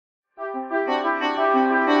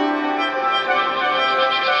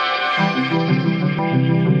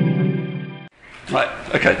Right,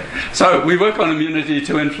 okay. So we work on immunity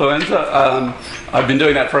to influenza. I've been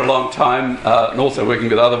doing that for a long time, and also working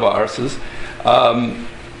with other viruses.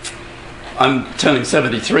 I'm turning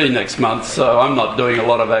 73 next month, so I'm not doing a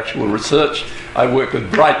lot of actual research. I work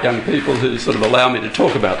with bright young people who sort of allow me to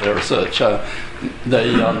talk about their research.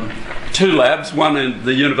 Two labs, one in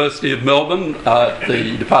the University of Melbourne,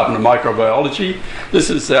 the Department of Microbiology. This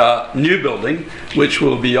is our new building, which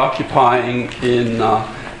we'll be occupying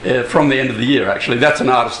from the end of the year, actually. That's an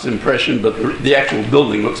artist's impression, but the actual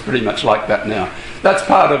building looks pretty much like that now. That's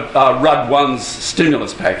part of RUD1's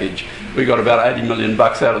stimulus package. We got about $80 million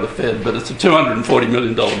out of the Fed, but it's a $240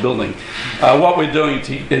 million building. What we're doing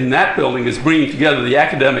in that building is bringing together the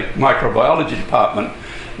academic microbiology department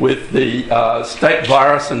with the state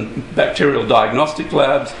virus and bacterial diagnostic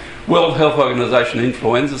labs, World Health Organization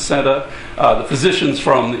Influenza Center, the physicians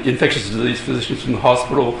from the infectious disease physicians from the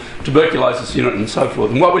hospital, tuberculosis unit, and so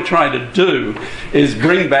forth. And what we're trying to do is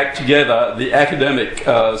bring back together the academic,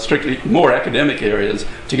 strictly more academic areas,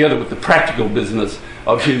 together with the practical business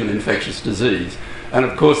of human infectious disease. And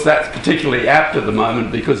of course that's particularly apt at the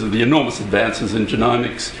moment because of the enormous advances in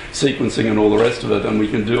genomics, sequencing and all the rest of it, and we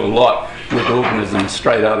can do a lot with organisms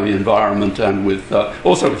straight out of the environment and with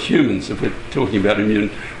also with humans if we're talking about immune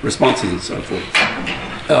responses and so forth.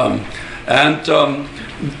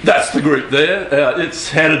 That's the group there. It's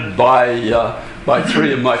headed by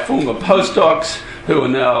three of my former postdocs, who are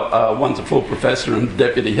now, one's a full professor and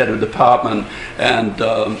deputy head of department, and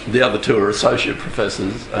the other two are associate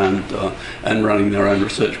professors and running their own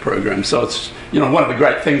research program. So it's, one of the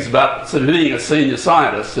great things about sort of being a senior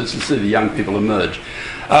scientist is to see the young people emerge.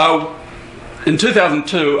 In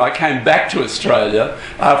 2002, I came back to Australia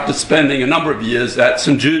after spending a number of years at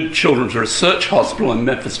St Jude Children's Research Hospital in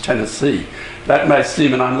Memphis, Tennessee. That may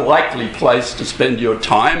seem an unlikely place to spend your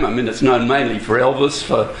time. I mean, it's known mainly for Elvis,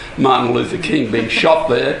 for Martin Luther King being shot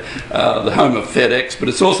there, the home of FedEx, but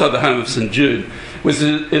it's also the home of St Jude, which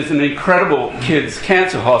is an incredible kids'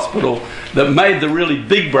 cancer hospital that made the really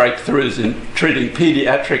big breakthroughs in treating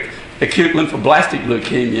pediatric acute lymphoblastic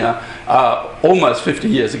leukemia almost 50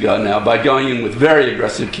 years ago now by going in with very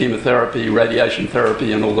aggressive chemotherapy, radiation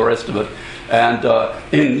therapy, and all the rest of it. And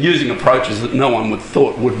in using approaches that no one would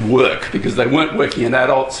thought would work because they weren't working in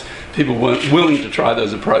adults. People weren't willing to try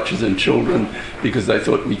those approaches in children because they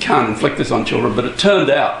thought we can't inflict this on children. But it turned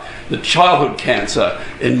out that childhood cancer,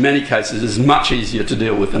 in many cases, is much easier to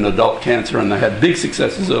deal with than adult cancer, and they had big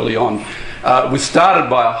successes early on. It was started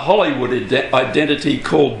by a Hollywood identity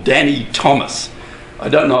called Danny Thomas. I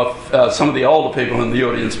don't know if some of the older people in the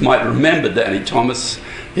audience might remember Danny Thomas.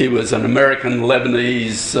 He was an American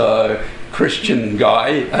Lebanese Christian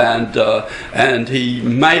guy, and he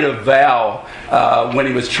made a vow when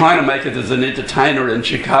he was trying to make it as an entertainer in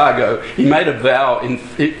Chicago. He made a vow in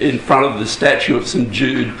front of the statue of St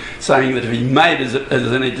Jude, saying that if he made as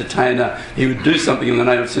an entertainer, he would do something in the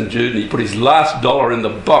name of St Jude, and he put his last dollar in the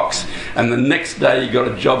box, and the next day he got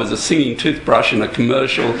a job as a singing toothbrush in a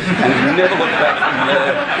commercial, and he never looked back from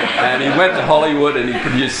there. And he went to Hollywood and he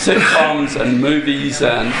produced sitcoms and movies,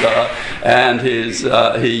 and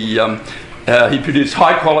he produced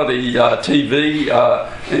high-quality TV,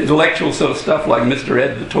 intellectual sort of stuff like Mr.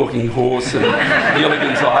 Ed the Talking Horse and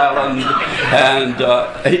Gilligan's Island. And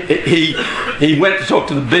he went to talk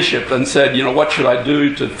to the bishop and said, what should I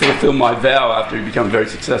do to fulfill my vow after he became very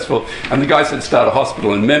successful? And the guy said, start a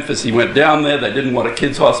hospital in Memphis. He went down there. They didn't want a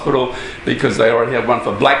kids' hospital because they already had one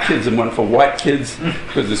for black kids and one for white kids,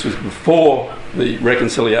 because this was before the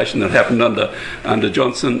reconciliation that happened under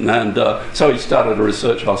Johnson. And so he started a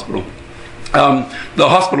research hospital. The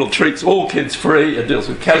hospital treats all kids free. It deals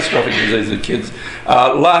with catastrophic diseases in kids.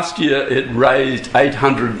 Last year it raised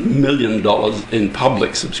 $800 million in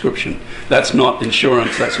public subscription. That's not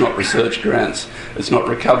insurance, that's not research grants, it's not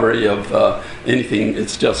recovery of anything,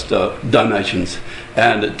 it's just donations.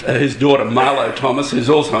 And his daughter Marlo Thomas, who's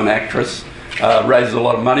also an actress, raises a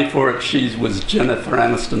lot of money for it. She was Jennifer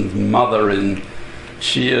Aniston's mother in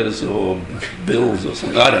Cheers or Bills or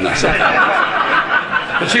something, I don't know.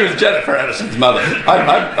 But she was Jennifer Aniston's mother.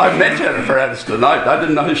 I met Jennifer Aniston. I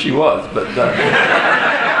didn't know who she was, but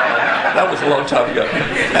that was a long time ago.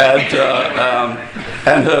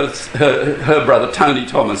 And her brother Tony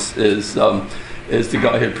Thomas is the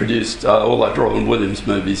guy who produced all like Robin Williams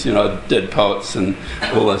movies, Dead Poets and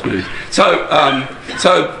all those movies. So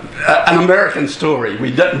an American story.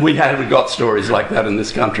 We haven't got stories like that in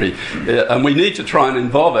this country, and we need to try and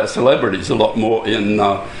involve our celebrities a lot more in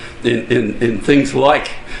in things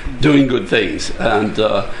like doing good things, and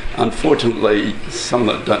unfortunately some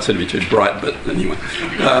of them don't seem to be too bright, but anyway.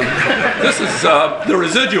 This is the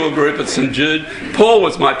residual group at St Jude. Paul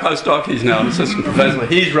was my postdoc, he's now an assistant professor,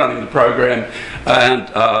 he's running the program, and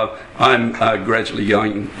I'm gradually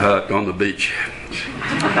going on the beach.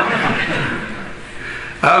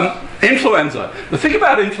 Influenza. The thing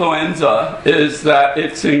about influenza is that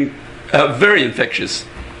it's a very infectious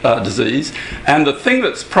disease, and the thing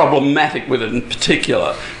that's problematic with it in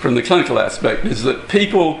particular from the clinical aspect is that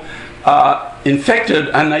people are infected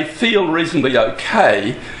and they feel reasonably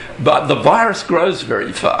okay, but the virus grows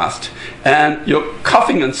very fast and you're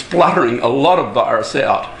coughing and spluttering a lot of virus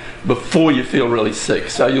out before you feel really sick.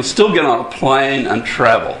 So you'll still get on a plane and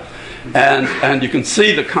travel, and you can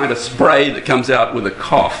see the kind of spray that comes out with a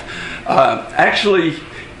cough. Actually,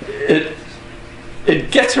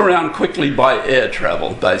 it gets around quickly by air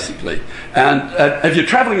travel, basically. And if you're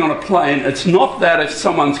travelling on a plane, it's not that if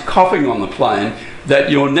someone's coughing on the plane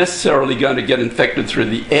that you're necessarily going to get infected through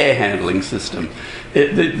the air handling system.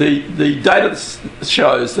 The data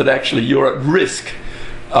shows that actually you're at risk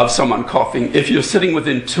of someone coughing if you're sitting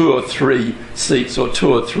within 2 or 3 seats or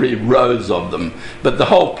 2 or 3 rows of them, but the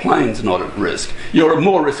whole plane's not at risk. You're at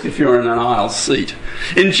more risk if you're in an aisle seat.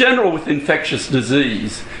 In general, with infectious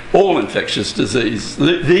disease, all infectious disease,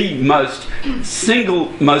 the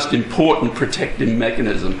single most important protective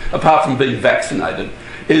mechanism, apart from being vaccinated,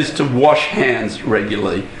 is to wash hands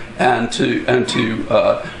regularly and to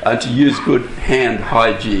use good hand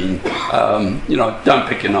hygiene. Don't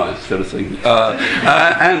pick your nose, sort of thing.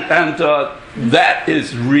 That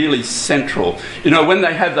is really central. When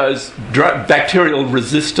they have those bacterial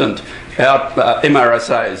resistant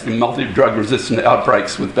MRSAs, the multi-drug resistant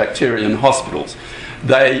outbreaks with bacteria in hospitals,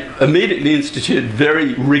 they immediately instituted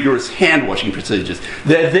very rigorous hand washing procedures.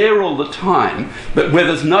 They're there all the time, but where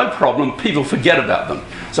there's no problem, people forget about them.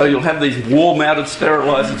 So you'll have these wall-mounted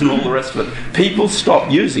sterilisers and all the rest of it. People stop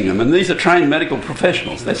using them, and these are trained medical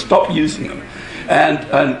professionals. They stop using them.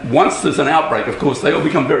 And once there's an outbreak, of course, they all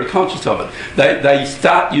become very conscious of it. They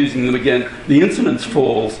start using them again, the incidence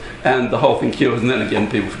falls, and the whole thing cures, and then again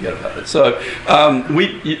people forget about it. So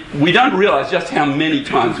we don't realise just how many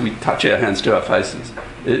times we touch our hands to our faces.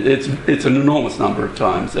 It's an enormous number of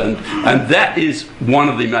times, and that is one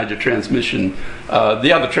of the major transmission.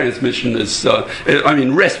 The other transmission is,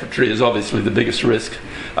 respiratory is obviously the biggest risk.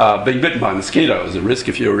 Being bitten by a mosquito is a risk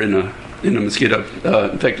if you're in a mosquito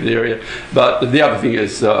infected area, but the other thing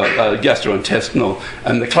is gastrointestinal,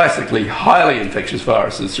 and the classically highly infectious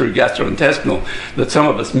viruses through gastrointestinal that some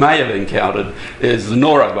of us may have encountered is the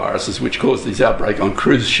noroviruses, which cause these outbreaks on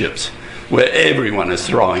cruise ships, where everyone is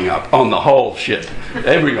throwing up on the whole ship.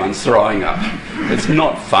 Everyone's throwing up. It's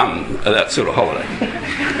not fun, that sort of holiday.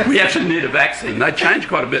 We actually need a vaccine. They change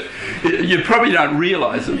quite a bit. You probably don't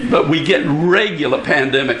realise it, but we get regular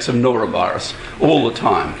pandemics of norovirus all the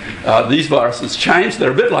time. These viruses change.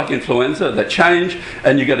 They're a bit like influenza. They change,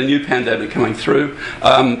 and you get a new pandemic coming through.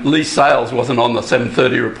 Lee Sales wasn't on the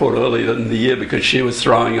 7:30 report earlier in the year because she was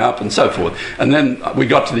throwing up and so forth. And then we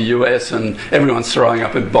got to the US, and everyone's throwing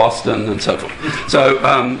up in Boston and so forth. So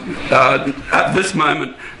at this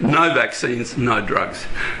moment, no vaccines, no drugs.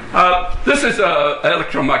 This is an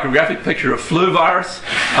electron micrographic picture of flu virus.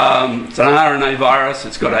 It's an RNA virus.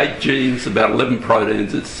 It's got 8 genes, about 11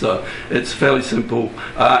 proteins. It's fairly simple,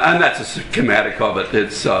 and that's a schematic of it.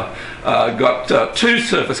 It's got 2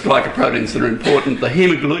 surface glycoproteins that are important. The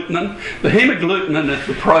hemagglutinin. The hemagglutinin is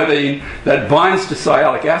the protein that binds to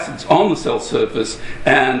sialic acids on the cell surface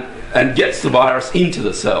and gets the virus into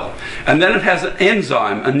the cell. And then it has an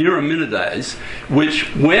enzyme, a neuraminidase, which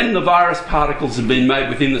when the virus particles have been made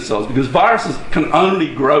within the cells, because viruses can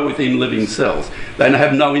only grow within living cells, they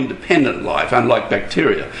have no independent life, unlike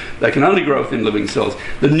bacteria. They can only grow within living cells.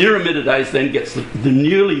 The neuraminidase then gets the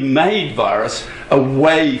newly made virus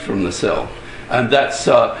away from the cell. And those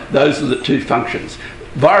are the 2 functions.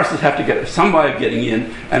 Viruses have to get some way of getting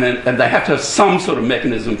in, and they have to have some sort of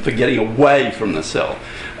mechanism for getting away from the cell.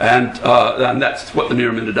 And that's what the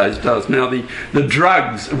neuraminidase does. Now, the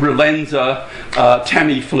drugs, Relenza,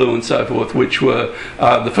 Tamiflu, and so forth, which were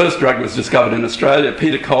the first drug was discovered in Australia.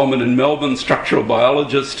 Peter Coleman in Melbourne, structural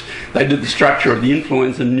biologist. They did the structure of the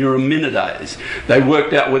influenza neuraminidase. They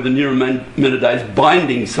worked out where the neuraminidase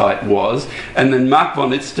binding site was, and then Mark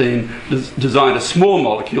von Itzstein designed a small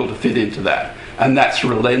molecule to fit into that. And that's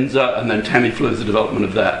Relenza, and then Tamiflu is the development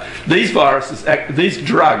of that. These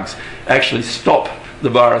drugs actually stop the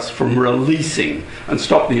virus from releasing and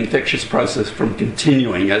stop the infectious process from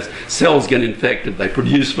continuing. As cells get infected, they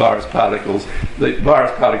produce virus particles. The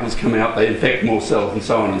virus particles come out, they infect more cells, and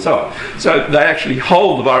so on and so on. So they actually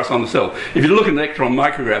hold the virus on the cell. If you look at an electron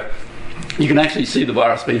micrograph, you can actually see the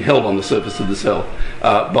virus being held on the surface of the cell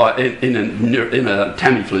in a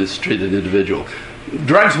Tamiflu-treated individual.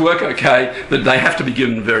 Drugs work okay, but they have to be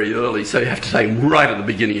given very early, so you have to take them right at the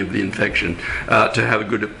beginning of the infection to have a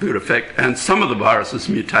good effect. And some of the viruses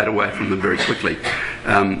mutate away from them very quickly.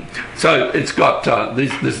 So it's got,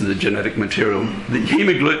 this is the genetic material, the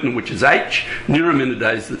hemagglutinin, which is H,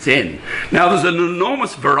 neuraminidase, that's N. Now there's an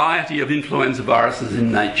enormous variety of influenza viruses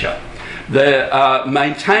in nature. They're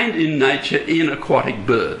maintained in nature in aquatic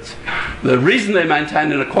birds. The reason they're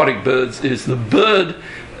maintained in aquatic birds is the bird,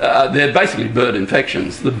 they're basically bird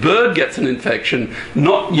infections. The bird gets an infection,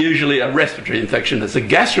 not usually a respiratory infection, it's a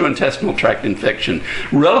gastrointestinal tract infection,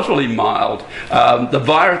 relatively mild.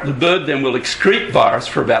 The bird then will excrete virus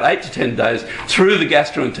for about 8 to 10 days through the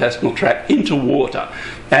gastrointestinal tract into water.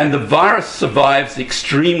 And the virus survives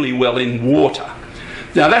extremely well in water.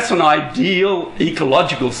 Now that's an ideal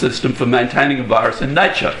ecological system for maintaining a virus in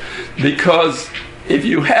nature, because if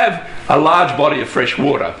you have a large body of fresh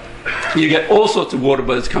water, you get all sorts of water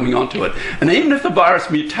birds coming onto it. And even if the virus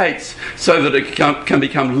mutates so that it can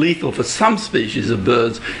become lethal for some species of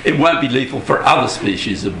birds, it won't be lethal for other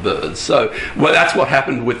species of birds. So that's what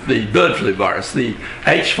happened with the bird flu virus, the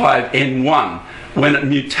H5N1, when it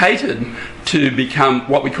mutated to become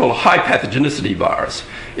what we call a high pathogenicity virus.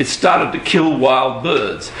 It started to kill wild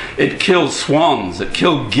birds. It killed swans, it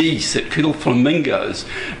killed geese, it killed flamingos,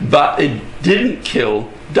 but it didn't kill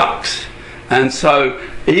ducks. And so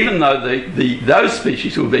even though those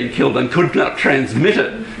species were being killed and could not transmit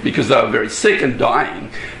it because they were very sick and dying,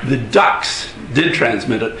 the ducks did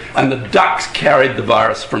transmit it, and the ducks carried the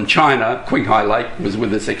virus from China. Qinghai Lake was where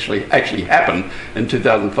this actually happened in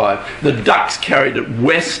 2005. The ducks carried it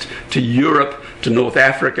west to Europe, to North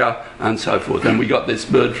Africa, and so forth, and we got this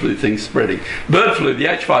bird flu thing spreading. Bird flu, the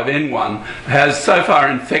H5N1, has so far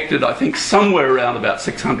infected, I think, somewhere around about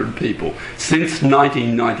 600 people since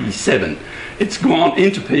 1997. It's gone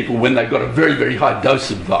into people when they've got a very, very high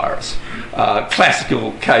dose of virus.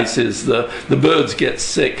 Classical case is the birds get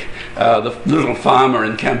sick. The little farmer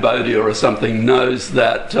in Cambodia or something knows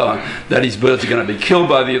that his birds are going to be killed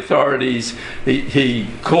by the authorities. He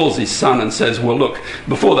calls his son and says, well, look,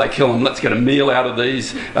 before they kill them, let's get a meal out of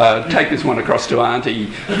these. Take this one across to Auntie.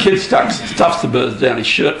 The kid stuffs the birds down his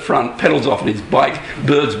shirt front, pedals off on his bike.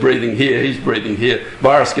 Bird's breathing here, he's breathing here.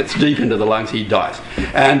 Virus gets deep into the lungs, he dies.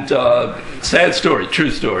 And sad story, true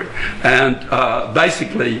story. And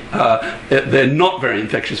basically, they're not very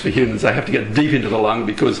infectious for humans. They have to get deep into the lung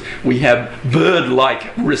because we have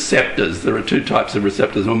bird-like receptors. There are two types of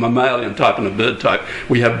receptors, a mammalian type and a bird type.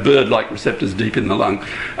 We have bird-like receptors deep in the lung.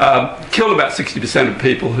 Killed about 60% of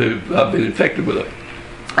people who've been infected with it.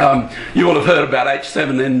 You will have heard about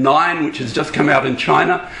H7N9, which has just come out in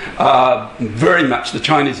China. Very much the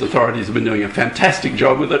Chinese authorities have been doing a fantastic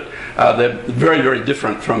job with it. They're very, very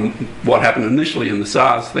different from what happened initially in the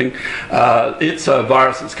SARS thing. It's a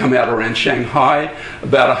virus that's come out around Shanghai.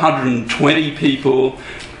 About 120 people,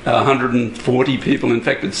 140 people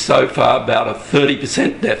infected so far, about a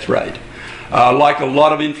 30% death rate. Like a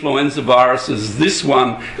lot of influenza viruses, this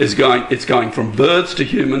one is going from birds to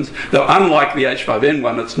humans, though unlike the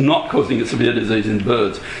H5N1, it's not causing a severe disease in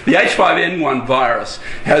birds. The H5N1 virus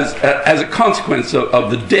has, as a consequence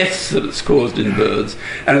of the deaths that it's caused in birds,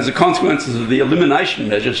 and as a consequence of the elimination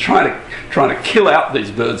measures, trying to kill out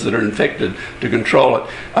these birds that are infected to control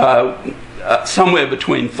it, somewhere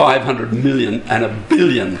between 500 million and 1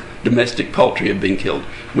 billion domestic poultry have been killed.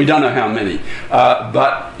 We don't know how many,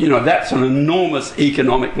 but you know, that's an enormous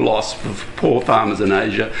economic loss for poor farmers in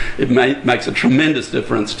Asia. It makes a tremendous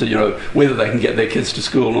difference to whether they can get their kids to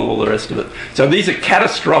school and all the rest of it. So these are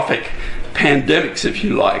catastrophic pandemics, if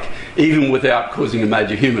you like, even without causing a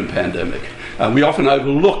major human pandemic. We often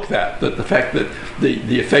overlook that the fact that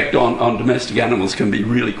the effect on domestic animals can be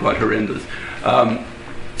really quite horrendous.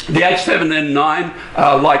 The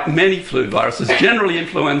H7N9, like many flu viruses, generally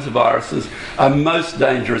influenza viruses, are most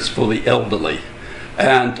dangerous for the elderly.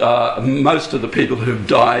 And most of the people who've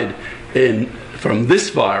died from this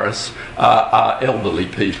virus are elderly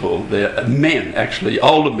people. They're men, actually,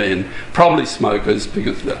 older men, probably smokers,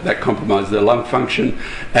 because that compromises their lung function.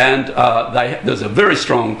 And there's a very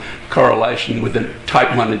strong correlation with the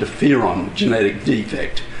type 1 interferon genetic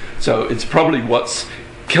defect. So it's probably what's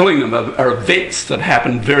killing them are events that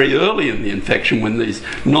happen very early in the infection when these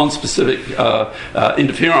non-specific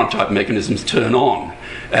interferon type mechanisms turn on.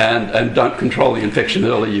 and don't control the infection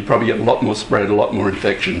early, you probably get a lot more spread, a lot more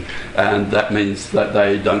infection, and that means that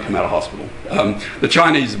they don't come out of hospital. The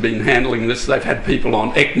Chinese have been handling this. They've had people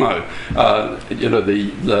on ECMO,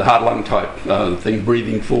 the heart-lung type thing,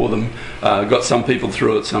 breathing for them. Got some people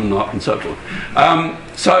through it, some not, and so forth.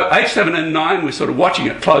 So H7N9, we're sort of watching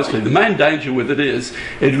it closely. The main danger with it is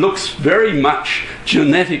it looks very much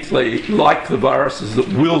genetically like the viruses that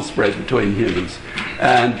will spread between humans.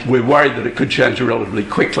 And we're worried that it could change relatively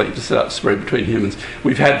quickly to start to spread between humans.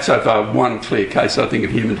 We've had so far one clear case, I think,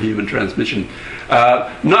 of human-to-human transmission.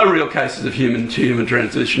 No real cases of human-to-human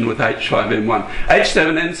transmission with H5N1.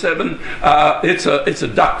 H7N7, it's a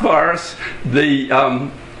duck virus. The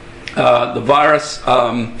virus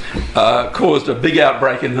caused a big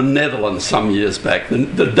outbreak in the Netherlands some years back.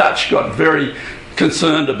 The Dutch got very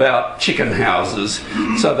concerned about chicken houses,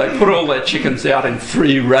 so they put all their chickens out in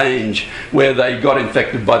free range where they got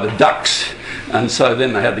infected by the ducks, and so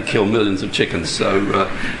then they had to kill millions of chickens. So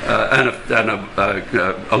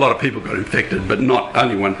a lot of people got infected, but not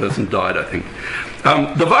only one person died, I think.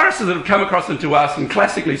 The viruses that have come across into us and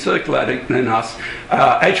classically circulating in us,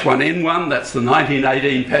 H1N1, that's the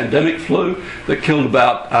 1918 pandemic flu that killed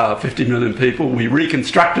about 50 million people. We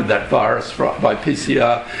reconstructed that virus by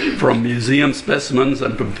PCR from museum specimens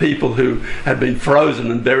and from people who had been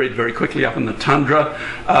frozen and buried very quickly up in the tundra.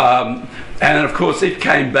 And of course it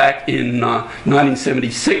came back in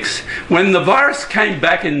 1976. When the virus came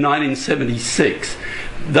back in 1976,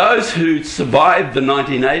 those who survived the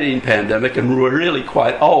 1918 pandemic and were really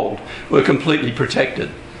quite old were completely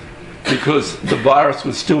protected because the virus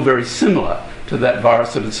was still very similar to that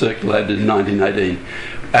virus that had circulated in 1918.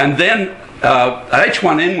 And then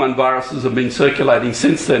H1N1 viruses have been circulating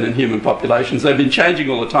since then in human populations. They've been changing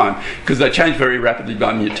all the time because they change very rapidly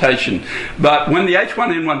by mutation. But when the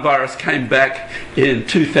H1N1 virus came back in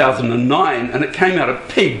 2009, and it came out of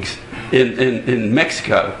pigs in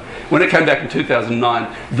Mexico, when it came back in 2009,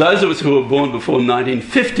 those of us who were born before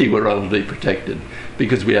 1950 were relatively protected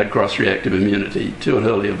because we had cross-reactive immunity to an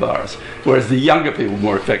earlier virus, whereas the younger people were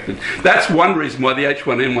more affected. That's one reason why the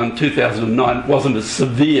H1N1 2009 wasn't as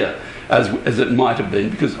severe as it might have been,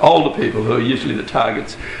 because older people, who are usually the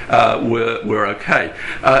targets, were okay.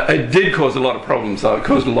 It did cause a lot of problems, though. It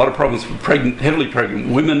caused a lot of problems for heavily pregnant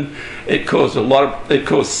women. It caused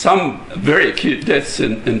some very acute deaths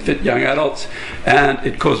in fit young adults, and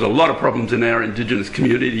it caused a lot of problems in our Indigenous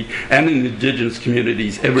community and in Indigenous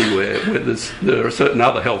communities everywhere where there are certain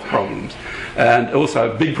other health problems, and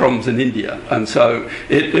also big problems in India. And so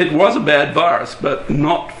it was a bad virus, but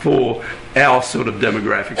not for our sort of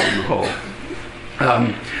demographic on the whole.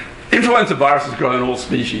 Influenza viruses grow in all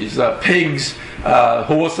species. Pigs,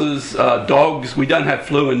 horses, dogs. We don't have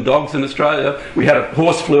flu in dogs in Australia. We had a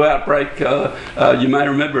horse flu outbreak, you may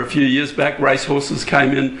remember a few years back. Race horses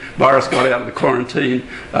came in, virus got out of the quarantine,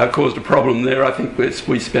 caused a problem there. I think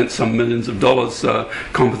we spent some millions of dollars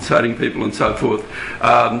compensating people and so forth.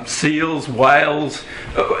 Seals, whales,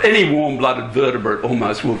 any warm-blooded vertebrate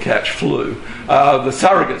almost will catch flu. The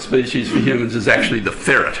surrogate species for humans is actually the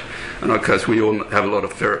ferret. And of course we all have a lot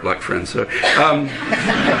of ferret-like friends. So,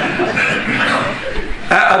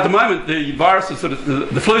 at the moment, the virus is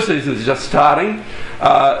the flu season is just starting.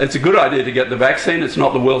 It's a good idea to get the vaccine. It's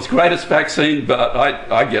not the world's greatest vaccine, but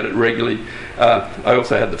I get it regularly. I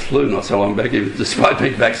also had the flu not so long back, despite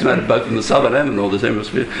being vaccinated both in the southern and the northern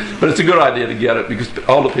hemisphere. But it's a good idea to get it because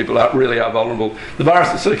older people really are vulnerable. The virus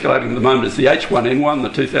that's circulating at the moment is the H1N1, the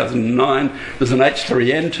 2009. There's an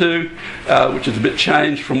H3N2, which is a bit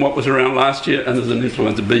changed from what was around last year, and there's an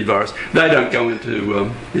influenza B virus. They don't go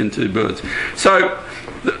into birds. So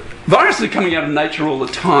viruses are coming out of nature all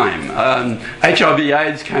the time.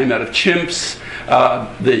 HIV/AIDS came out of chimps.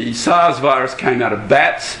 The SARS virus came out of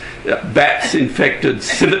bats. Bats infected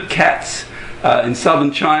civet cats. In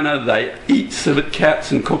southern China, they eat civet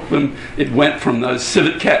cats and cook them. It went from those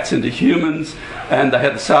civet cats into humans, and they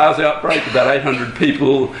had the SARS outbreak. About 800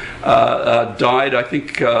 people died, I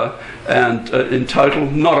think, and in total,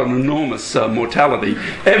 not an enormous mortality.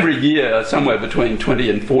 Every year, somewhere between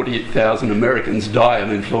 20 and 40,000 Americans die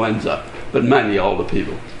of influenza, but mainly older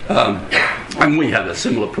people. And we have a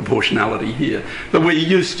similar proportionality here, but we're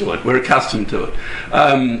used to it, we're accustomed to it.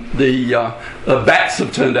 The bats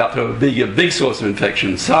have turned out to be a big source of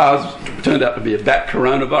infection. SARS turned out to be a bat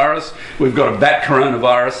coronavirus. We've got a bat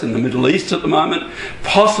coronavirus in the Middle East at the moment,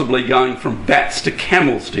 possibly going from bats to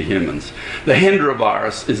camels to humans. The Hendra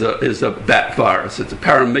virus is a bat virus. It's a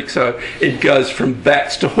paramyxo. It goes from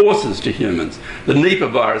bats to horses to humans. The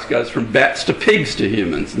Nipah virus goes from bats to pigs to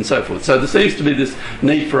humans, and so forth. So there seems to be this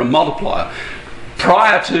need for a multiplier.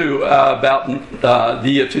 Prior to about the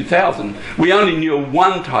year 2000, we only knew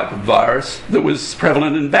one type of virus that was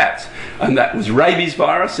prevalent in bats, and that was rabies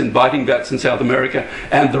virus in biting bats in South America,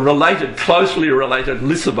 and the closely related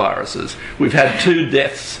lyssaviruses. We've had 2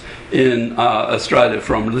 deaths in Australia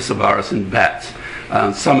from lyssavirus in bats.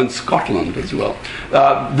 Some in Scotland as well.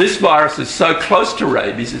 This virus is so close to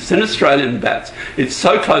rabies, it's in Australian bats, it's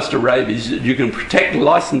so close to rabies that you can protect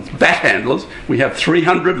licensed bat handlers. We have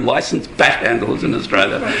 300 licensed bat handlers in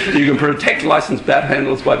Australia. You can protect licensed bat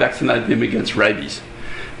handlers by vaccinating them against rabies.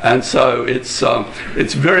 And so it's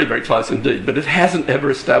very, very close indeed, but it hasn't ever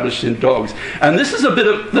established in dogs. And this is a bit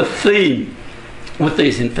of the theme with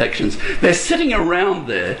these infections. They're sitting around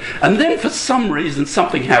there, and then for some reason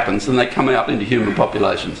something happens and they come out into human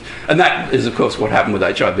populations. And that is, of course, what happened with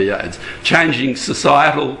HIV/AIDS. Changing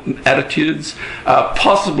societal attitudes,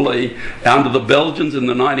 possibly under the Belgians in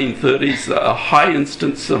the 1930s, a high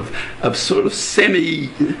instance of sort of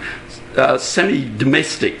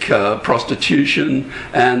semi-domestic prostitution,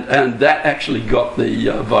 and that actually got the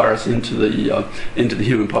virus into the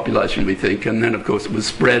human population, we think. And then, of course, it was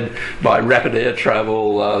spread by rapid air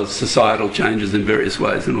travel, societal changes in various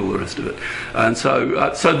ways, and all the rest of it. And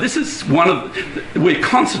so this is we're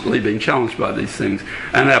constantly being challenged by these things,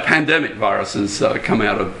 and our pandemic viruses come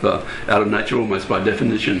out of nature almost by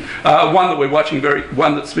definition. One that we're watching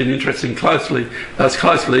one that's been interesting closely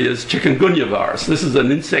is chikungunya virus. This is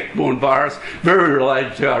an insect-borne virus, very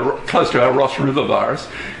related to close to our Ross River virus,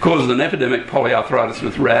 causes an epidemic polyarthritis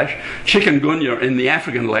with rash. Chikungunya, in the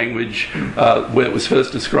African language, where it was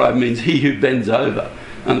first described, means he who bends over,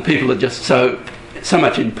 and the people are just so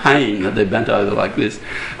much in pain that they're bent over like this.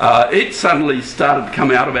 It suddenly started to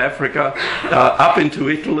come out of Africa, up into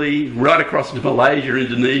Italy, right across to Malaysia,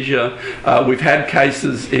 Indonesia. We've had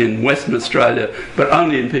cases in Western Australia, but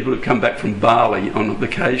only in people who've come back from Bali on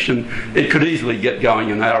vacation. It could easily get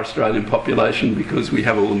going in our Australian population because we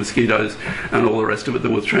have all the mosquitoes and all the rest of it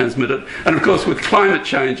that will transmit it. And of course, with climate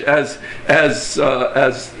change, as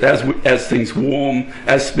things warm,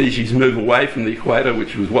 as species move away from the equator,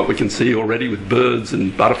 which is what we can see already with birds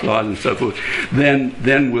and butterflies and so forth,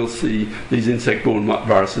 then we'll see these insect-borne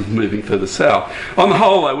viruses moving further south. On the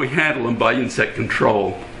whole, though, we handle them by insect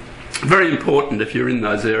control. Very important if you're in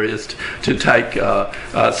those areas to take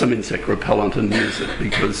some insect repellent and use it,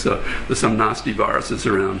 because there's some nasty viruses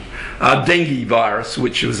around. Dengue virus,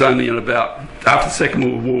 which was only in after the Second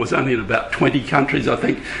World War, was only in about 20 countries, I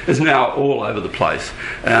think, is now all over the place.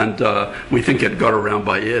 And we think it got around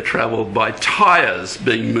by air travel, by tyres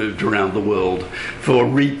being moved around the world for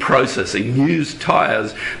reprocessing. Used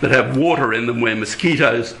tyres that have water in them where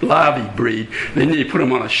mosquitoes larvae breed. Then you put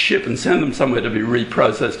them on a ship and send them somewhere to be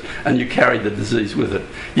reprocessed, and you carry the disease with it.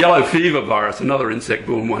 Yellow fever virus, another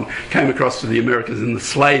insect-borne one, came across to the Americas in the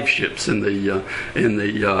slave ships in the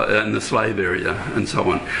slave area, and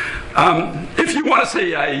so on. If you want to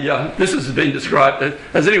see this has been described.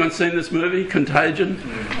 Has anyone seen this movie, Contagion?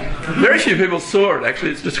 Very few people saw it,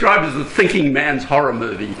 actually. It's described as a thinking man's horror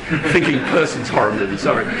movie, thinking person's horror movie.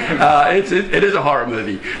 Sorry, it is a horror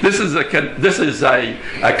movie. This is a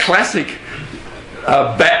classic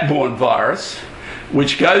bat-borne virus,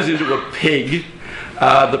 which goes into a pig.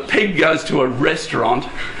 The pig goes to a restaurant.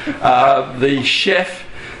 The chef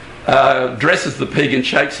dresses the pig and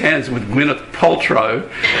shakes hands with Gwyneth Paltrow,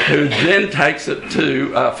 who then takes it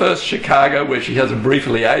to first Chicago, where she has a brief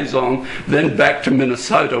liaison, then back to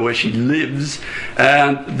Minnesota, where she lives.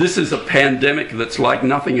 And this is a pandemic that's like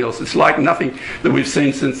nothing else. It's like nothing that we've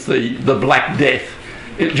seen since the Black Death.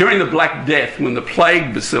 During the Black Death, when the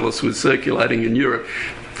plague bacillus was circulating in Europe,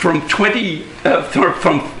 from 30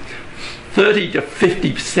 to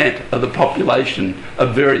 50% of the population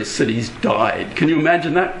of various cities died. Can you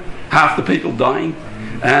imagine that? Half the people dying?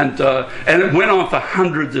 And it went on for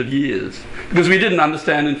hundreds of years because we didn't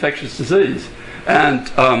understand infectious disease. And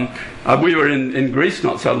we were in Greece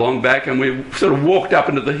not so long back, and we sort of walked up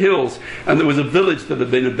into the hills, and there was a village that had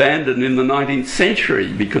been abandoned in the 19th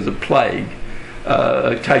century because of plague,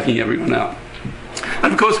 taking everyone out.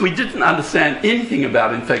 And of course, we didn't understand anything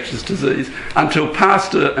about infectious disease until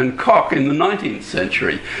Pasteur and Koch in the 19th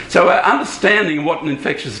century. So our understanding of what an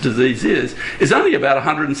infectious disease is only about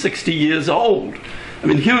 160 years old. I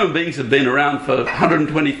mean, human beings have been around for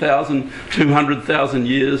 120,000, 200,000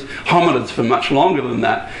 years, hominids for much longer than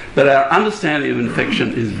that, but our understanding of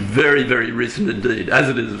infection is very, very recent indeed, as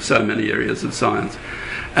it is of so many areas of science.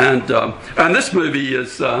 And this movie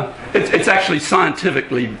is, it's actually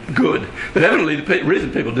scientifically good, but evidently the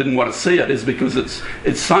reason people didn't want to see it is because it's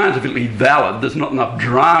scientifically valid. There's not enough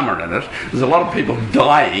drama in it. There's a lot of people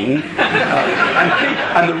dying,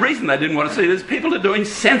 and the reason they didn't want to see it is people are doing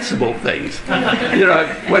sensible things. You know,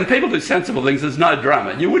 when people do sensible things, there's no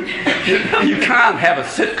drama. You can't have a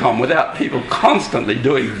sitcom without people constantly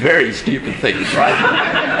doing very stupid things, right?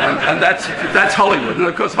 And that's Hollywood. And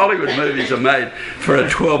of course, Hollywood movies are made for a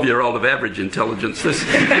 12-year-old of average intelligence. This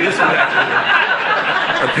would actually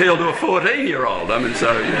appeal to a 14-year-old. I mean,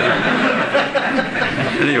 so, you know.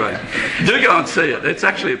 Anyway, do go and see it. It's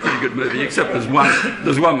actually a pretty good movie, except there's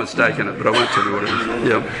one mistake in it, but I won't tell you what it is.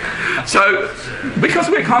 Yeah. So, because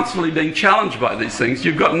we're constantly being challenged by these things,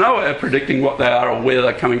 you've got no way of predicting what they are or where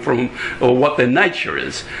they're coming from or what their nature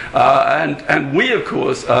is. And we, of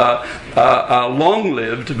course, are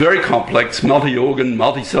long-lived, very complex, multi-organ,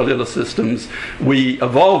 multicellular systems. We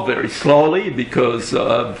evolve very slowly because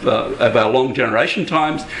of our long generation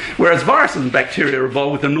times, whereas viruses and bacteria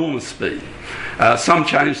evolve with enormous speed. Some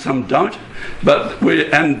change, some don't.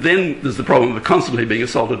 And then there's the problem of constantly being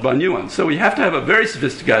assaulted by new ones. So we have to have a very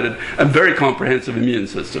sophisticated and very comprehensive immune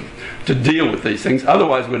system to deal with these things.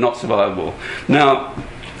 Otherwise, we're not survivable. Now,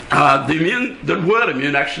 the word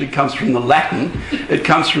immune actually comes from the Latin. It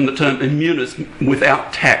comes from the term immunis,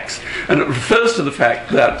 without tax. And it refers to the fact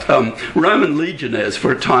that Roman legionnaires, for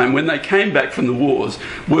a time, when they came back from the wars,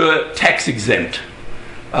 were tax exempt.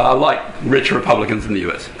 Like rich Republicans in the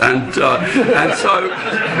US. And so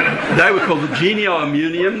they were called the Genio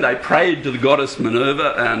Immunium. They prayed to the goddess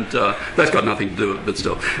Minerva, and that's got nothing to do with it, but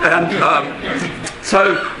still. And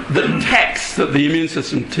so the tax that the immune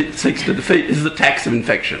system seeks to defeat is the tax of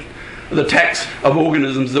infection, the tax of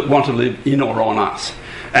organisms that want to live in or on us.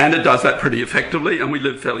 And it does that pretty effectively, and we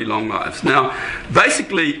live fairly long lives. Now,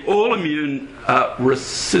 basically, all immune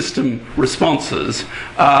system responses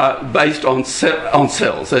are based on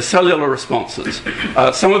cells. They're cellular responses.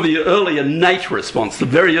 Some of the early innate response, the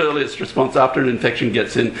very earliest response after an infection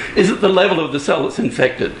gets in, is at the level of the cell that's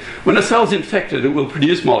infected. When a cell's infected, it will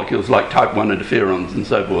produce molecules like type 1 interferons and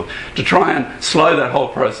so forth to try and slow that whole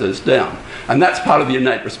process down. And that's part of the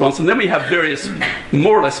innate response. And then we have various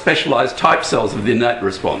more or less specialised type cells of the innate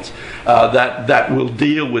response that will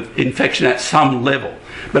deal with infection at some level.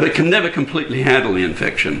 But it can never completely handle the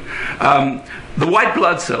infection. The white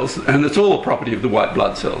blood cells, and it's all a property of the white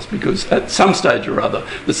blood cells, because at some stage or other,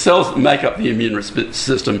 the cells that make up the immune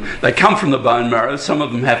system, they come from the bone marrow. Some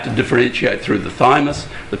of them have to differentiate through the thymus,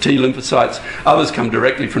 the T lymphocytes. Others come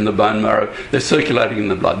directly from the bone marrow. They're circulating in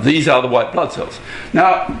the blood. These are the white blood cells.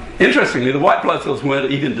 Now, interestingly, the white blood cells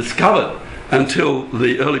weren't even discovered until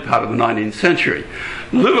the early part of the 19th century.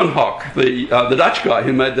 Leeuwenhoek, the Dutch guy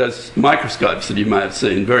who made those microscopes that you may have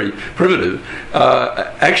seen, very primitive,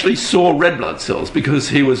 actually saw red blood cells because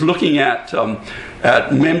he was looking at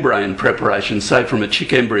membrane preparation, say from a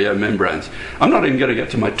chick embryo membranes. I'm not even going to get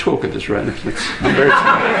to my talk at this rate. I'm very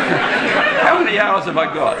How many hours have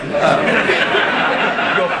I got?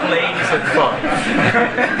 Your planes at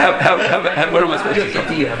 5. Where am I supposed to stop?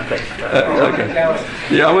 Do you have a plane? Okay.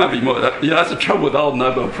 Yeah, I won't be more. That's the trouble with old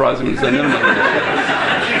Nobel Prize winners. They never know.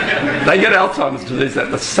 They get Alzheimer's disease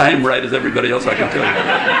at the same rate as everybody else, I can tell you.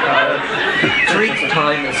 Greek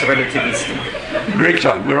time is relativistic. Greek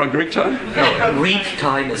time? We're on Greek time? No, Greek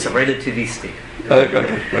time is relativistic.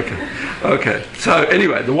 Okay. So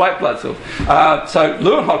anyway, the white blood cells. So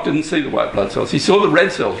Leeuwenhoek didn't see the white blood cells. He saw the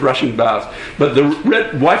red cells rushing past, but the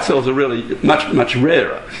white cells are really much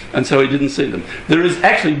rarer, and so he didn't see them. There is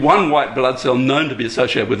actually one white blood cell known to be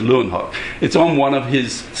associated with Leeuwenhoek. It's on one of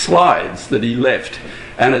his slides that he left,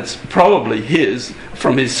 and it's probably his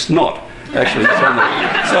from his snot. Actually,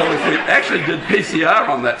 so if we actually did PCR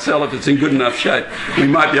on that cell, if it's in good enough shape, we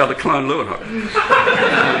might be able to clone Leeuwenhoek.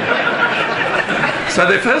 So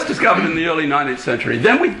they're first discovered in the early 19th century.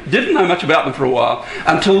 Then we didn't know much about them for a while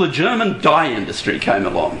until the German dye industry came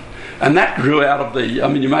along. And that grew out of the, I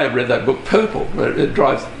mean, you may have read that book, Purple, where it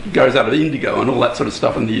goes out of indigo and all that sort of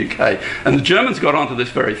stuff in the UK. And the Germans got onto this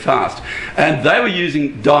very fast. And they were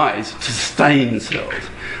using dyes to stain cells.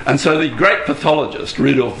 And so the great pathologist,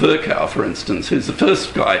 Rudolf Virchow, for instance, who's the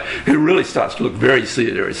first guy who really starts to look very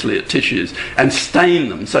seriously at tissues and stain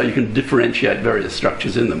them so you can differentiate various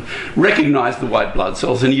structures in them, recognised the white blood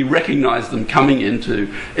cells, and he recognised them coming into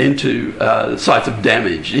sites of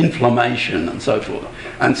damage, inflammation and so forth.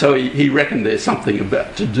 And so he reckoned there's something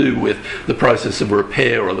about to do with the process of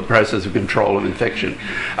repair or the process of control of infection.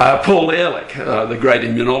 Paul Ehrlich, the great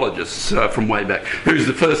immunologist from way back, who's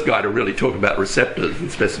the first guy to really talk about receptors and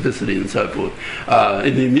specificity and so forth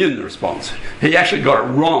in the immune response. He actually got it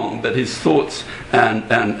wrong, but his thoughts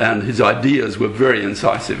and his ideas were very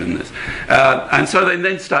incisive in this. And so they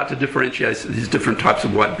then start to differentiate these different types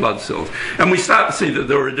of white blood cells. And we start to see that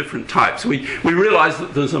there are different types. We realise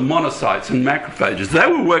that there's monocytes and macrophages.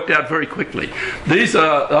 They were worked out very quickly. These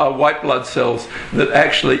are white blood cells that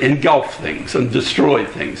actually engulf things and destroy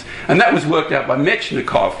things. And that was worked out by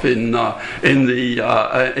Mechnikov in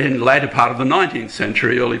the later part of the 19th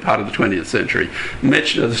century, early part of the 20th century.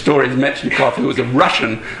 The story of Mechnikov, who was a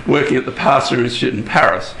Russian working at the Pasteur Institute in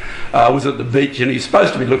Paris, was at the beach, and he's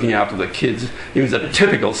supposed to be looking after the kids. He was a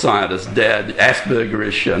typical scientist dad,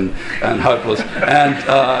 Aspergerish and hopeless. And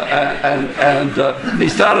he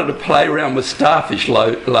started to play around with starfish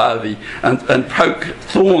larvae and poke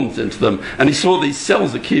thorns into them. And he saw these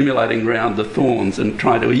cells accumulating around the thorns and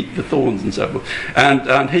trying to eat the thorns and so forth.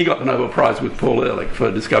 And he got the Nobel Prize with Paul Ehrlich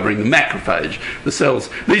for discovering the macrophage, the cells.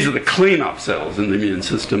 These are the clean-up cells in the immune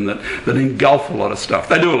system that engulf a lot of stuff.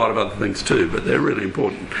 They do a lot of other things too, but they're really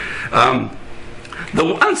important. The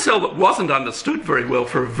one cell that wasn't understood very well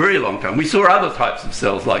for a very long time, we saw other types of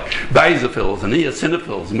cells like basophils and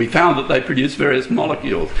eosinophils, and we found that they produce various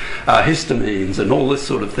molecules, histamines and all this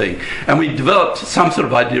sort of thing. And we developed some sort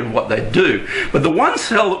of idea of what they do. But the one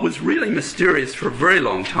cell that was really mysterious for a very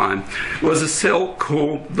long time was a cell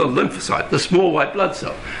called the lymphocyte, the small white blood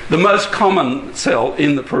cell, the most common cell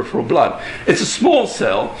in the peripheral blood. It's a small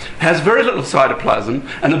cell, has very little cytoplasm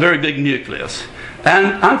and a very big nucleus.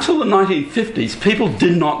 And until the 1950s, people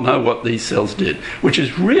did not know what these cells did, which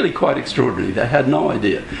is really quite extraordinary. They had no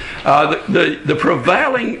idea. The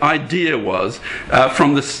prevailing idea was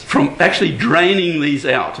from actually draining these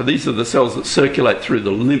out. So these are the cells that circulate through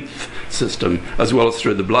the lymph system as well as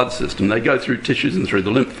through the blood system. They go through tissues and through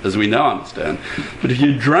the lymph, as we now understand. But if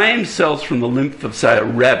you drain cells from the lymph of, say, a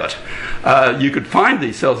rabbit, you could find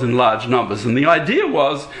these cells in large numbers. And the idea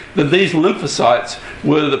was that these lymphocytes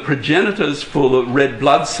were the progenitors for the red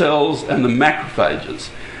blood cells and the macrophages,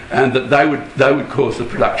 and that they would cause the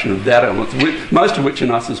production of that element, most of which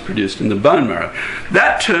in us is produced in the bone marrow.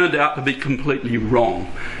 That turned out to be completely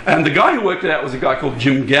wrong. And the guy who worked it out was a guy called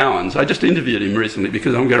Jim Gowans. I just interviewed him recently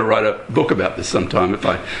because I'm going to write a book about this sometime if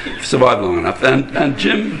I survive long enough. And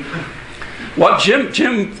Jim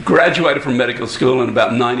graduated from medical school in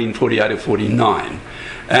about 1948 or 49,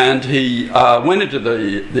 and he went into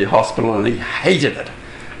the hospital and he hated it.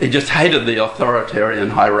 He just hated the authoritarian,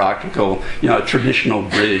 hierarchical, traditional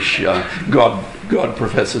British God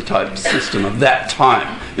professor type system of that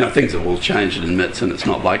time. Things have all changed in medicine. It's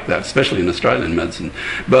not like that, especially in Australian medicine,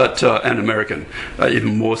 but and American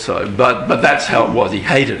even more so. But that's how it was. He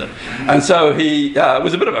hated it, and so he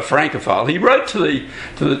was a bit of a francophile. He wrote to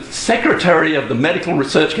the secretary of the Medical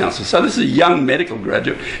Research Council. So this is a young medical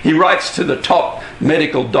graduate. He writes to the top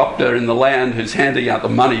medical doctor in the land who's handing out the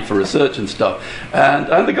money for research and stuff.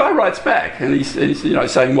 And the guy writes back, and he's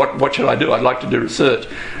saying, what should I do? I'd like to do research.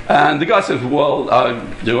 And the guy says, well,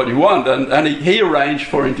 do what you want. And he arranged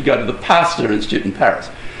for him to go to the Pasteur Institute in Paris.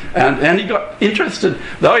 And he got interested,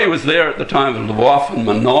 though he was there at the time of Lvoff and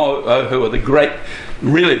Monod, who were the great,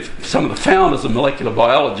 really some of the founders of molecular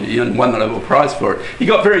biology and won the Nobel Prize for it. He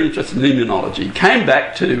got very interested in immunology. He came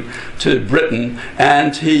back to Britain,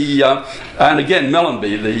 and and again,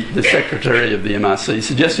 Mellenby, the secretary of the MRC,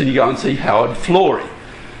 suggested he go and see Howard Florey.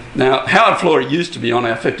 Now, Howard Florey used to be on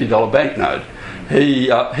our $50 banknote.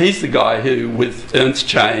 He's the guy who, with Ernst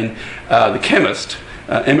Chain, the chemist,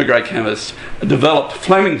 emigre chemist, developed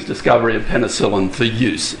Fleming's discovery of penicillin for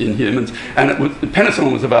use in humans. And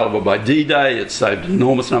penicillin was available by D-Day. It saved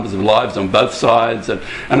enormous numbers of lives on both sides.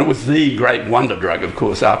 And it was the great wonder drug, of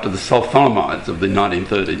course, after the sulfonamides of the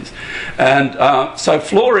 1930s. And so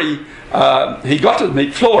Florey... he got to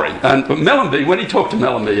meet Florey, and Mellenby, when he talked to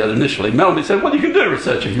Mellenby initially, Mellenby said, well, you can do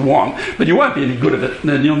research if you want, but you won't be any good at it,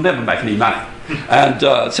 and you'll never make any money. And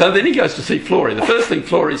so then he goes to see Florey. The first thing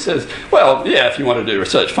Florey says, well, yeah, if you want to do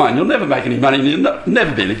research, fine, you'll never make any money, and you'll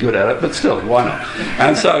never be any good at it, but still, why not?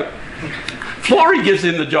 And so Florey gives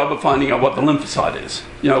him the job of finding out what the lymphocyte is.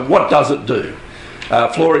 What does it do?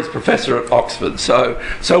 Florey's professor at Oxford. So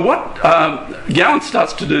what Gowan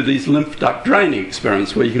starts to do these lymph duct draining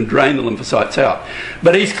experiments where you can drain the lymphocytes out.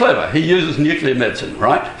 But he's clever. He uses nuclear medicine,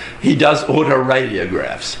 right? He does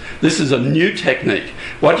autoradiographs. This is a new technique.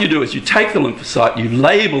 What you do is you take the lymphocyte, you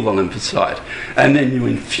label the lymphocyte, and then you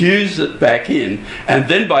infuse it back in, and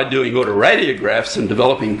then by doing autoradiographs and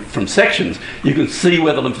developing from sections, you can see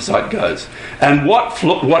where the lymphocyte goes. And what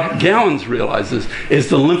Gowan's realizes is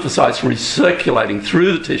the lymphocytes recirculating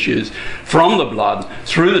through the tissues, from the blood,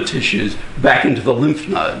 through the tissues, back into the lymph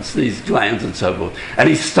nodes, these glands and so forth. And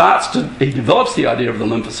he develops the idea of the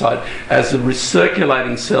lymphocyte as the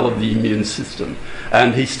recirculating cell of the immune system.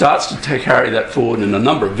 And he starts to carry that forward in a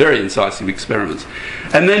number of very incisive experiments.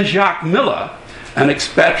 And then Jacques Miller, an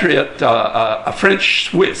expatriate, a French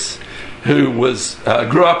Swiss, who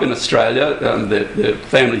grew up in Australia. Their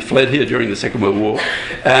family fled here during the Second World War,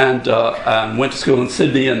 and went to school in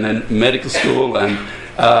Sydney and then medical school, and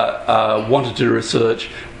wanted to research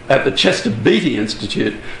at the Chester Beatty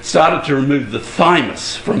Institute, started to remove the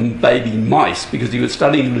thymus from baby mice because he was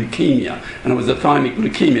studying leukemia, and it was a thymic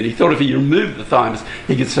leukemia, and he thought if he removed the thymus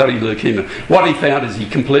he could study leukemia. What he found is he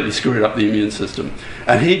completely screwed up the immune system,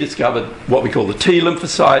 and he discovered what we call the T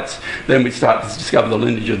lymphocytes. Then we start to discover the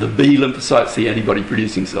lineage of the B lymphocytes, the antibody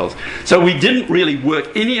producing cells. So we didn't really work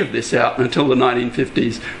any of this out until the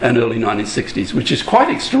 1950s and early 1960s, which is quite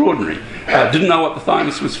extraordinary. Didn't know what the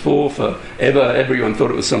thymus was for forever. Everyone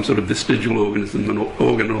thought it was some sort of vestigial organism and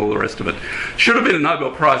organ and all the rest of it. Should have been a Nobel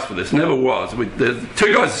Prize for this, never was. The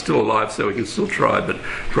two guys are still alive, so we can still try, but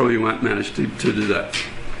probably won't manage to do that.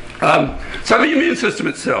 So the immune system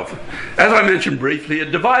itself, as I mentioned briefly,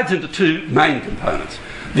 it divides into two main components.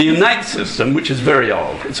 The innate system, which is very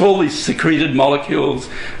old. It's all these secreted molecules,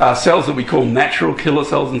 cells that we call natural killer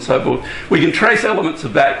cells and so forth. We can trace elements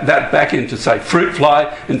of that back into, say, fruit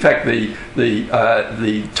fly. In fact,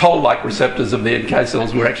 the toll-like receptors of the NK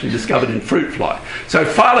cells were actually discovered in fruit fly. So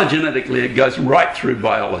phylogenetically, it goes right through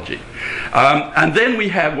biology. And then we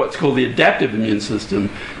have what's called the adaptive immune system,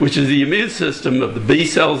 which is the immune system of the B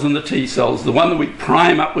cells and the T cells, the one that we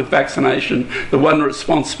prime up with vaccination, the one that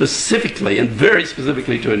responds specifically and very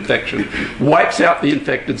specifically to infection, wipes out the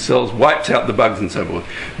infected cells, wipes out the bugs and so forth.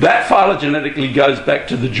 That phylogenetically goes back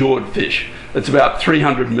to the jawed fish. It's about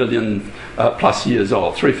 300 million plus years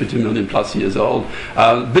old, 350 million plus years old.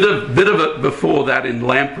 Bit of it before that in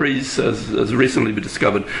lampreys has recently been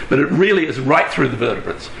discovered, but it really is right through the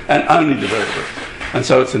vertebrates, and only the vertebrates. And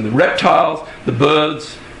so it's in the reptiles, the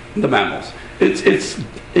birds, the mammals. It's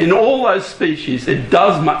in all those species, it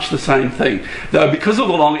does much the same thing. Though because of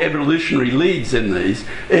the long evolutionary leads in these,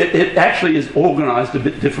 it actually is organised a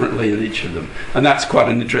bit differently in each of them. And that's quite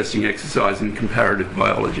an interesting exercise in comparative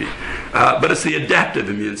biology. But it's the adaptive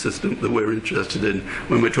immune system that we're interested in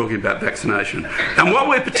when we're talking about vaccination. And what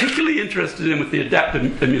we're particularly interested in with the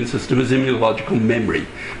adaptive immune system is immunological memory,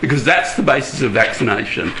 because that's the basis of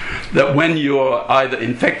vaccination. That when you're either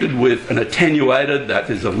infected with an attenuated, that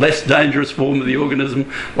is a less dangerous form of the organism,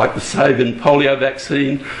 like the Savin polio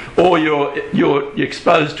vaccine, or you're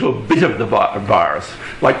exposed to a bit of the virus,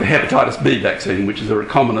 like the hepatitis B vaccine, which is a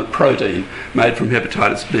recombinant protein made from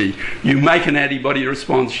hepatitis B. You make an antibody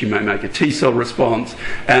response, you may make a T cell response,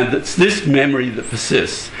 and it's this memory that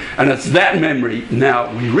persists. And it's that memory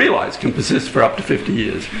now we realise can persist for up to 50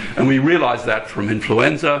 years. And we realise that from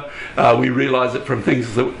influenza, we realise it from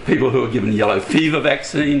things that people who are given yellow fever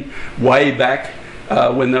vaccine way back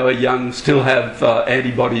when they were young still have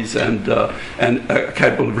antibodies and are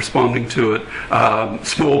capable of responding to it.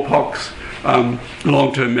 Smallpox,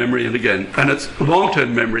 long-term memory, and it's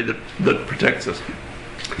long-term memory that protects us.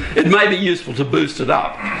 It may be useful to boost it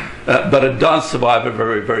up, but it does survive a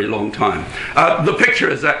very, very long time. The picture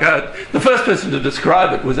is that the first person to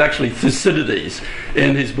describe it was actually Thucydides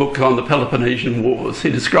in his book on the Peloponnesian Wars. He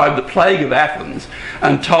described the plague of Athens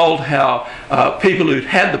and told how people who'd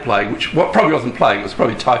had the plague, which probably wasn't plague, it was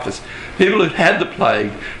probably typhus, people who'd had the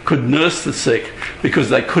plague could nurse the sick because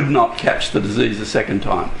they could not catch the disease a second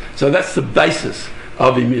time. So that's the basis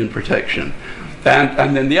of immune protection.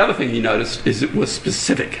 And then the other thing he noticed is it was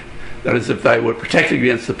specific. That is, if they were protected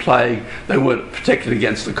against the plague, they weren't protected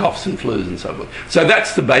against the coughs and flus and so forth. So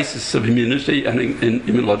that's the basis of immunity and in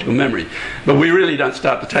immunological memory. But we really don't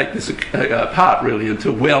start to take this apart really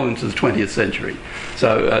until well into the 20th century.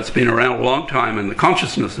 So it's been around a long time, and the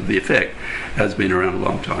consciousness of the effect has been around a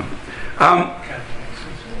long time.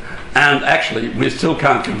 And actually, we still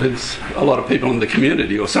can't convince a lot of people in the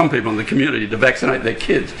community, or some people in the community, to vaccinate their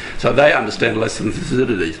kids. So they understand less than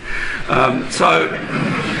Thucydides.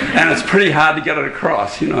 And it's pretty hard to get it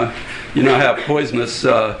across, you know. you know how poisonous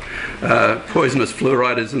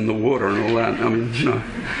fluoride is in the water and all that. I mean, you know,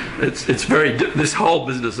 it's very this whole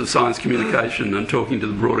business of science communication and talking to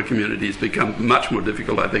the broader community has become much more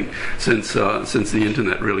difficult, I think, since the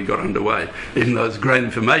internet really got underway. Even though there's great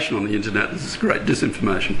information on the internet, there's great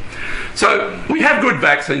disinformation. So we have good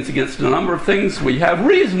vaccines against a number of things. We have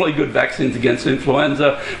reasonably good vaccines against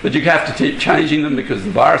influenza, but you have to keep changing them because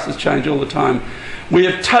the viruses change all the time. We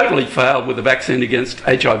have totally failed with the vaccine against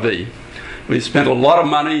HIV. We've spent a lot of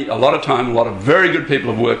money, a lot of time, a lot of very good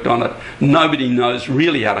people have worked on it. Nobody knows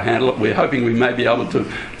really how to handle it. We're hoping we may be able to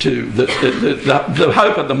the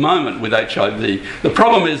hope at the moment with HIV. The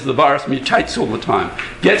problem is the virus mutates all the time.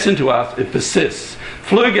 Gets into us, it persists.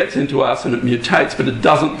 Flu gets into us and it mutates, but it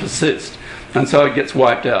doesn't persist. And so it gets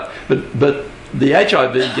wiped out. But the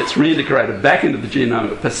HIV gets reintegrated back into the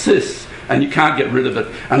genome, it persists, and you can't get rid of it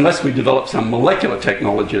unless we develop some molecular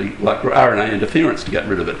technology like RNA interference to get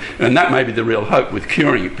rid of it. And that may be the real hope with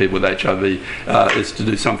curing people with HIV, is to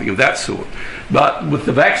do something of that sort. But with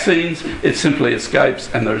the vaccines, it simply escapes,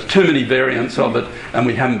 and there's too many variants of it, and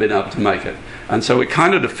we haven't been able to make it. And so we're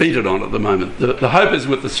kind of defeated on it at the moment. The hope is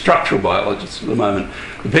with the structural biologists at the moment,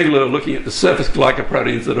 the people who are looking at the surface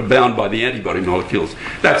glycoproteins that are bound by the antibody molecules.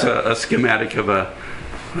 That's a schematic of a...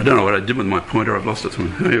 I don't know what I did with my pointer. I've lost it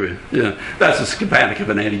somewhere. Here we are. Yeah, that's a schematic of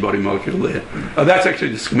an antibody molecule there. That's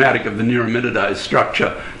actually the schematic of the neuraminidase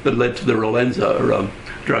structure that led to the Relenza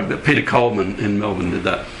drug that Peter Coleman in Melbourne did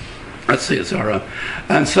that. That's CSIRO.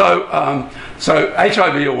 And so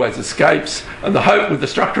HIV always escapes. And the hope with the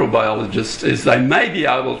structural biologists is they may be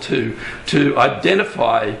able to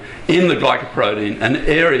identify in the glycoprotein an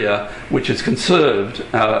area which is conserved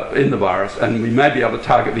in the virus, and we may be able to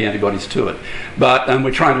target the antibodies to it. And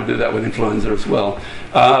we're trying to do that with influenza as well.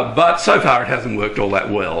 But so far it hasn't worked all that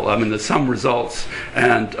well. I mean, there's some results,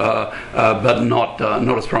 but not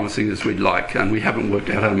as promising as we'd like, and we haven't worked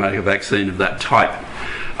out how to make a vaccine of that type.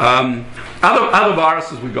 Other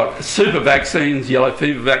viruses, we've got super vaccines. Yellow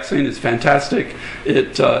fever vaccine is fantastic.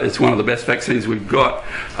 It's one of the best vaccines we've got.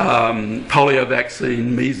 Polio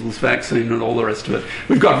vaccine, measles vaccine, and all the rest of it.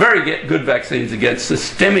 We've got very good vaccines against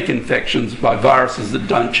systemic infections by viruses that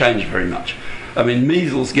don't change very much. I mean,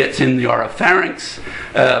 measles gets in the oropharynx,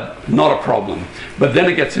 not a problem. But then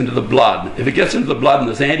it gets into the blood. If it gets into the blood and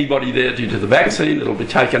there's antibody there due to the vaccine, it'll be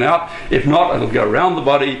taken out. If not, it'll go around the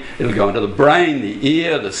body. It'll go into the brain, the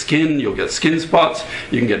ear, the skin. You'll get skin spots.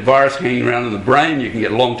 You can get virus hanging around in the brain. You can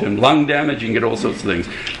get long-term lung damage. You can get all sorts of things.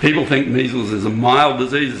 People think measles is a mild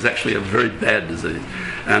disease. It's actually a very bad disease,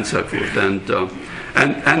 and so forth.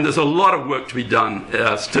 And there's a lot of work to be done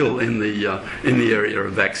still in the area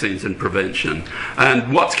of vaccines and prevention.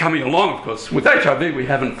 And what's coming along, of course, with HIV we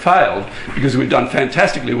haven't failed because we've done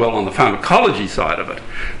fantastically well on the pharmacology side of it.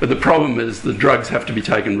 But the problem is the drugs have to be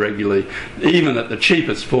taken regularly, even at the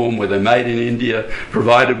cheapest form where they're made in India,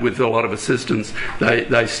 provided with a lot of assistance.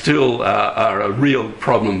 They still are a real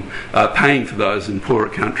problem paying for those in poorer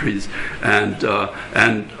countries. And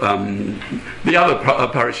the other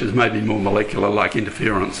approaches may be more molecular, like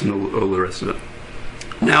interference and all the rest of it.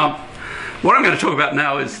 Now, what I'm going to talk about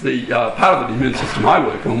now is the part of the immune system I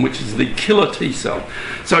work on, which is the killer T cell.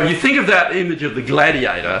 So if you think of that image of the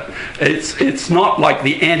gladiator, it's not like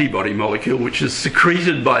the antibody molecule, which is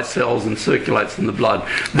secreted by cells and circulates in the blood.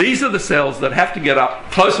 These are the cells that have to get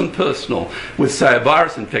up close and personal with, say, a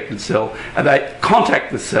virus-infected cell, and they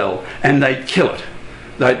contact the cell and they kill it.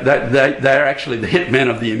 They're actually the hitmen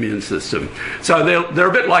of the immune system. So they're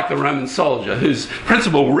a bit like the Roman soldier, whose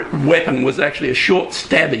principal weapon was actually a short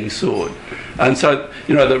stabbing sword. And so,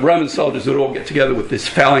 you know, the Roman soldiers would all get together with this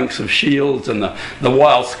phalanx of shields, and the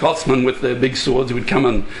wild Scotsmen with their big swords would come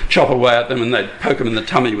and chop away at them, and they'd poke them in the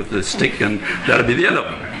tummy with the stick, and that'd be the end of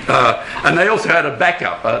them. And they also had a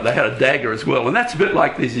backup. They had a dagger as well. And that's a bit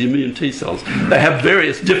like these immune T cells. They have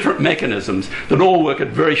various different mechanisms that all work at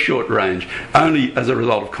very short range, only as a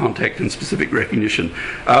result of contact and specific recognition.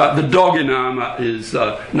 The dog in armour is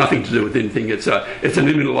nothing to do with anything. It's an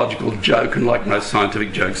immunological joke, and like most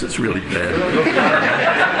scientific jokes, it's really bad. Looks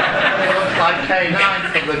like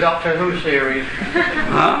K9 from the Doctor Who series.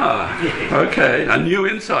 Ah, okay. A new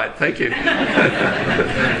insight. Thank you.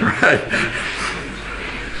 Right.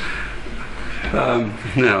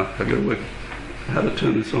 Now, I've got to work how to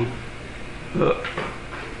turn this on.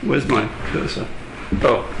 Where's my cursor?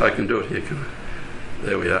 Oh, I can do it here, can I?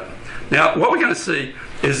 There we are. Now, what we're going to see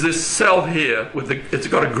is this cell here, it's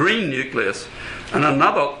got a green nucleus, and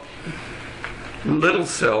another little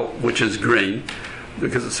cell, which is green,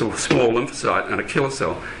 because it's a small lymphocyte and a killer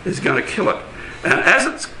cell, is going to kill it. And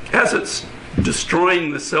as it's destroying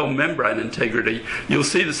the cell membrane integrity, you'll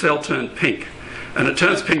see the cell turn pink. And it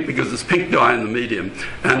turns pink because there's pink dye in the medium,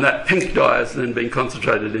 and that pink dye is then being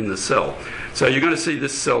concentrated in the cell. So you're going to see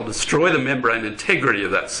this cell destroy the membrane integrity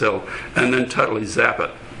of that cell and then totally zap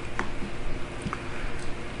it.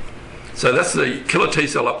 So that's the killer T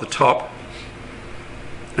cell up the top,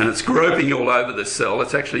 and it's groping all over this cell.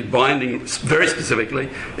 It's actually binding very specifically.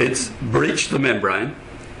 It's breached the membrane,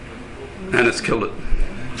 and it's killed it.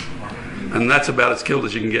 And that's about as killed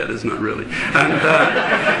as you can get, isn't it, really? And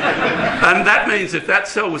that means if that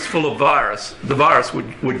cell was full of virus, the virus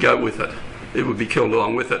would go with it. It would be killed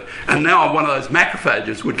along with it. And now one of those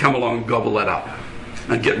macrophages would come along and gobble that up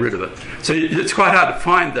and get rid of it. So it's quite hard to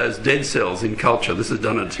find those dead cells in culture. This is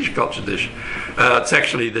done in a tissue culture dish. It's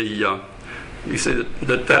actually the, you see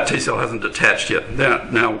that T cell hasn't detached yet.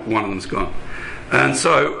 Now one of them's gone. And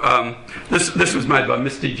so this was made by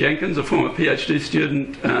Misty Jenkins, a former PhD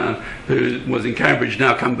student who was in Cambridge,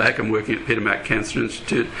 now come back and working at Peter Mac Cancer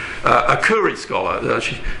Institute. A Curie scholar.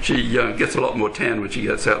 She gets a lot more tan when she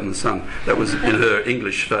gets out in the sun. That was in her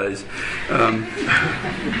English phase.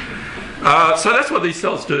 So that's what these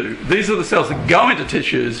cells do. These are the cells that go into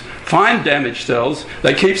tissues, find damaged cells.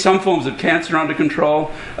 They keep some forms of cancer under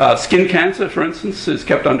control. Skin cancer, for instance, is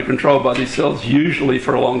kept under control by these cells, usually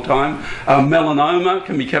for a long time. Melanoma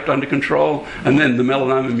can be kept under control, and then the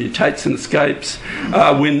melanoma mutates and escapes.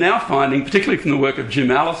 We're now finding, particularly from the work of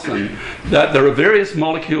Jim Allison, that there are various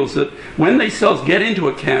molecules that, when these cells get into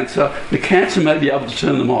a cancer, the cancer may be able to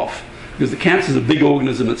turn them off. Because the cancer is a big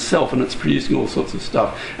organism itself and it's producing all sorts of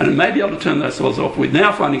stuff. And it may be able to turn those cells off. We're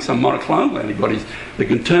now finding some monoclonal antibodies that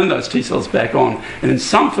can turn those T cells back on. And in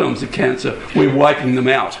some forms of cancer, we're wiping them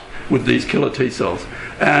out with these killer T cells.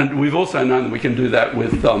 And we've also known that we can do that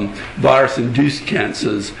with virus-induced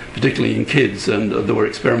cancers, particularly in kids. And there were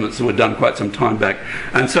experiments that were done quite some time back.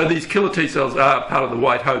 And so these killer T cells are part of the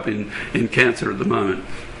white hope in cancer at the moment.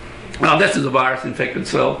 This is a virus-infected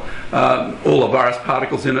cell, all the virus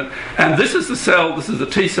particles in it. And this is the cell, this is the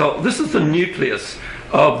T cell, this is the nucleus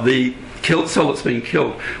of the cell that's being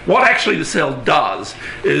killed. What actually the cell does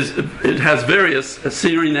is it has various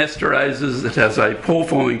serine esterases, it has a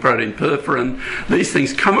pore-forming protein, perforin. These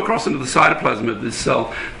things come across into the cytoplasm of this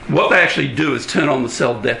cell. What they actually do is turn on the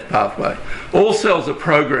cell death pathway. All cells are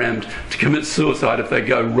programmed to commit suicide if they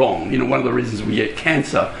go wrong. You know, one of the reasons we get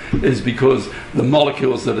cancer is because the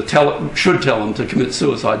molecules that should tell them to commit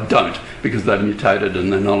suicide don't, because they've mutated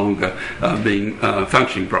and they're no longer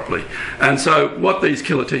functioning properly. And so what these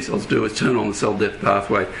killer T cells do is turn on the cell death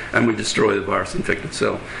pathway, and we destroy the virus-infected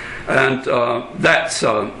cell. And that's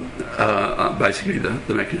basically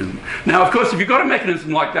the mechanism. Now, of course, if you've got a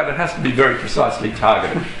mechanism like that, it has to be very precisely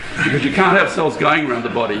targeted, because you can't have cells going around the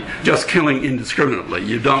body just killing indiscriminately.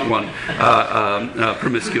 You don't want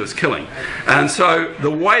promiscuous killing. And so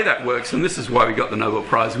the way that works, and this is why we got the Nobel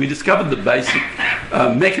Prize, we discovered the basic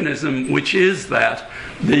mechanism, which is that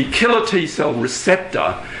the killer T cell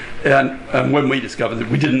receptor, and when we discovered it,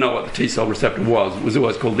 we didn't know what the T cell receptor was. It was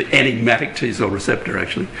always called the enigmatic T cell receptor,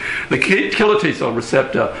 actually. The killer T cell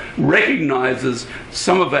receptor recognizes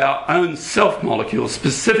some of our own self molecules,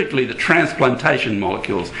 specifically the transplantation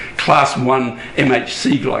molecules, class 1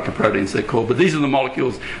 MHC glycoproteins they're called, but these are the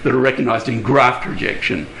molecules that are recognized in graft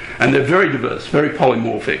rejection. And they're very diverse, very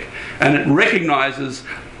polymorphic. And it recognizes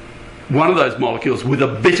one of those molecules with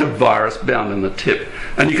a bit of virus bound in the tip.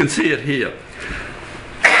 And you can see it here.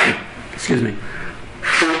 Excuse me.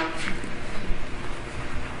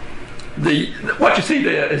 What you see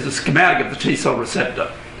there is a schematic of the T cell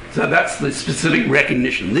receptor. So that's the specific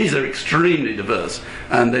recognition. These are extremely diverse,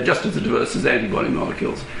 and they're just as diverse as antibody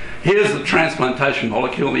molecules. Here's the transplantation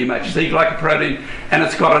molecule, the MHC glycoprotein, and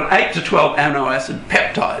it's got an 8 to 12 amino acid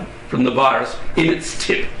peptide from the virus in its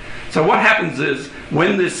tip. So what happens is,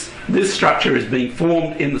 when this structure is being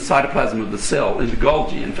formed in the cytoplasm of the cell, in the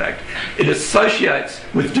Golgi in fact, it associates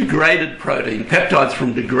with degraded protein, peptides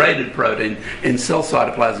from degraded protein in cell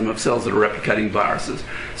cytoplasm of cells that are replicating viruses.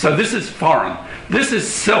 So this is foreign. This is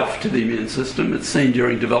self to the immune system. It's seen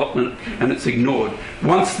during development and it's ignored.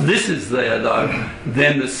 Once this is there, though,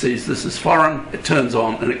 then this sees this is foreign, it turns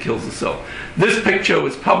on and it kills the cell. This picture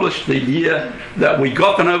was published the year that we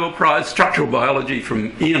got the Nobel Prize, structural biology,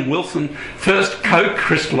 from Ian Wilson, first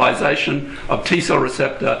co-crystallization of T cell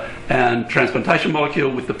receptor and transplantation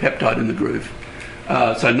molecule with the peptide in the groove.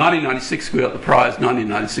 So 1996 we got the prize,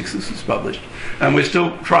 1996 this was published. And we're still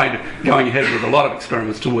going ahead with a lot of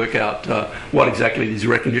experiments to work out what exactly these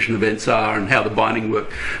recognition events are and how the binding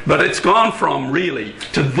works. But it's gone from really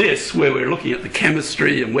to this, where we're looking at the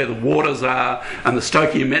chemistry and where the waters are and the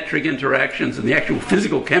stoichiometric interactions and the actual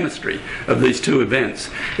physical chemistry of these two events.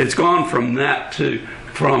 It's gone from that to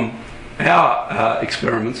our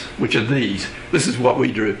experiments, which are these. This is what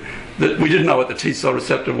we drew. We didn't know what the T cell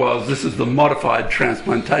receptor was. This is the modified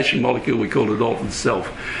transplantation molecule. We called it altered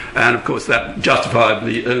self. And of course that justified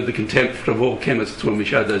the contempt of all chemists when we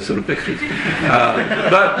showed those sort of pictures.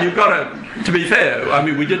 But you've got to be fair, I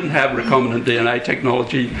mean, we didn't have recombinant DNA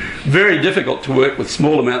technology. Very difficult to work with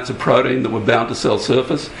small amounts of protein that were bound to cell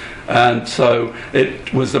surface. And so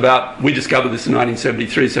it was about, we discovered this in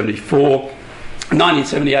 1973, 74.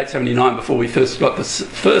 1978, 79, before we first got the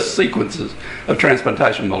first sequences of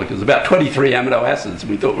transplantation molecules, about 23 amino acids.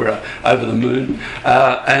 We thought we were over the moon.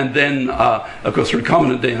 And then, of course,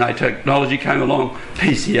 recombinant DNA technology came along,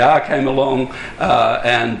 PCR came along,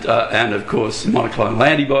 and of course, monoclonal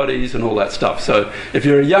antibodies and all that stuff. So if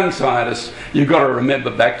you're a young scientist, you've got to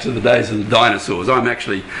remember back to the days of the dinosaurs. I'm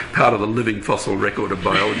actually part of the living fossil record of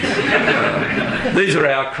biology. These are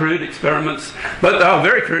our crude experiments, but they are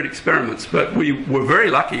very crude experiments, but we were very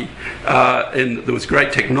lucky there was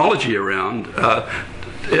great technology around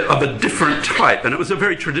of a different type, and it was a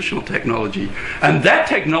very traditional technology. And that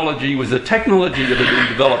technology was a technology that had been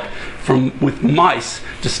developed with mice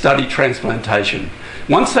to study transplantation.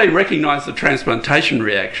 Once they recognised the transplantation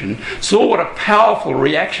reaction, saw what a powerful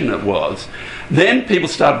reaction it was, then people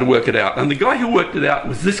started to work it out. And the guy who worked it out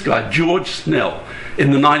was this guy, George Snell,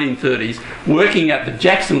 in the 1930s, working at the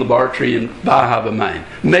Jackson Laboratory in Bar Harbor, Maine.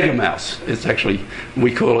 Mega mouse, it's actually,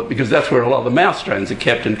 we call it, because that's where a lot of the mouse strains are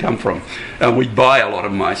kept and come from. We buy a lot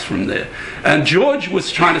of mice from there. And George was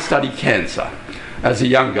trying to study cancer as a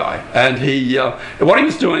young guy, and what he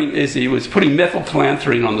was doing is he was putting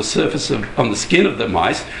methylclanthrin on the surface on the skin of the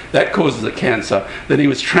mice. That causes a cancer. Then he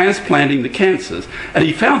was transplanting the cancers, and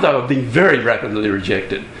he found they were being very rapidly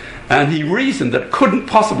rejected. And he reasoned that it couldn't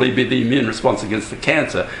possibly be the immune response against the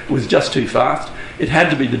cancer. It was just too fast. It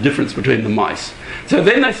had to be the difference between the mice. So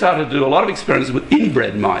then they started to do a lot of experiments with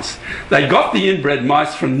inbred mice. They got the inbred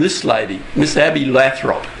mice from this lady, Miss Abby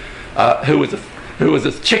Lathrop, who was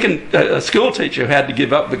a school teacher who had to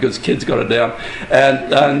give up because kids got her down.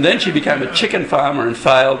 And then she became a chicken farmer and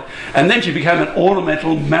failed. And then she became an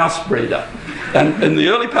ornamental mouse breeder. And in the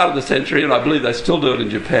early part of the century, and I believe they still do it in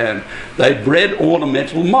Japan, they bred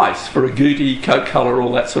ornamental mice for agouti, coat colour,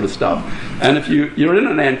 all that sort of stuff. And if you're in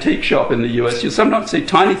an antique shop in the US, you'll sometimes see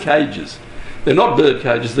tiny cages. They're not bird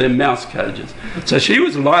cages, they're mouse cages. So she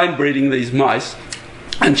was line breeding these mice,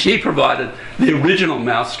 and she provided the original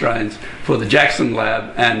mouse strains for the Jackson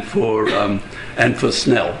lab and for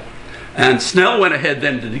Snell. And Snell went ahead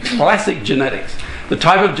then to do classic genetics, the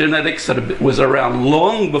type of genetics that was around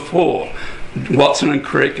long before Watson and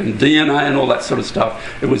Crick and DNA and all that sort of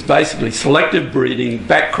stuff. It was basically selective breeding,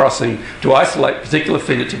 back crossing to isolate particular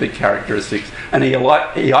phenotypic characteristics, and he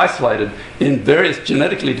isolated in various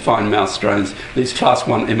genetically defined mouse strains these class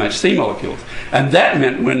 1 MHC molecules. And that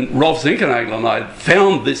meant when Rolf Zinckernagel and I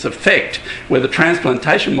found this effect where the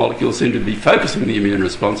transplantation molecules seemed to be focusing the immune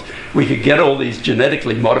response, we could get all these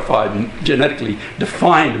genetically modified, genetically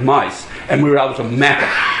defined mice, and we were able to map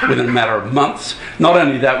it within a matter of months. Not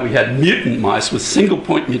only that, we had mutant mice with single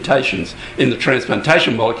point mutations in the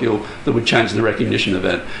transplantation molecule that would change the recognition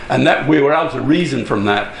event. And that we were able to reason from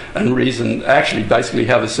that and reason actually basically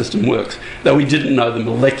how the system works, though we didn't know the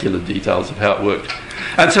molecular details of how it worked.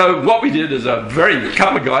 And so what we did is a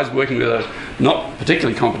couple of guys working with a not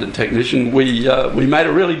particularly competent technician, we made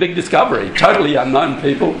a really big discovery. Totally unknown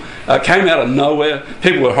people, came out of nowhere.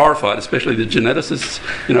 People were horrified, especially the geneticists.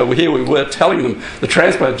 You know, here we were telling them, the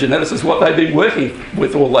transplant geneticists, what they'd been working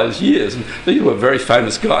with all those years. And these were very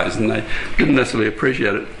famous guys, and they didn't necessarily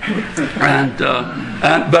appreciate it.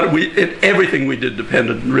 But everything we did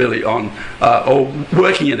depended really on, or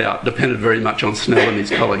working it out, depended very much on Snell and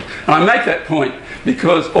his colleagues. And I make that point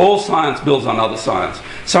because all science builds on other science.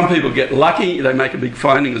 Some people get lucky, they make a big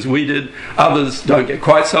finding as we did. Others don't get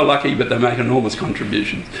quite so lucky, but they make enormous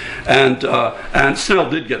contributions. And Snell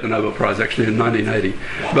did get the Nobel Prize actually in 1980,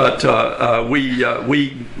 but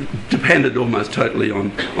we depended almost totally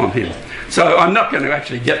on him. So I'm not going to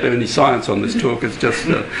actually get to any science on this talk, it's just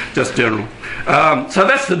general. So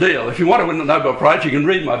that's the deal. If you want to win the Nobel Prize, you can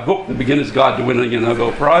read my book, The Beginner's Guide to Winning a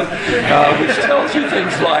Nobel Prize, which tells you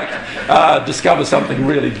things like discover something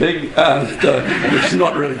really big, which is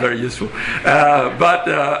not really very useful. But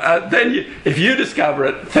then if you discover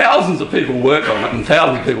it, thousands of people work on it, and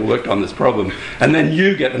thousands of people worked on this problem, and then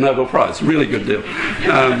you get the Nobel Prize. Really good deal.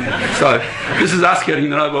 So this is us getting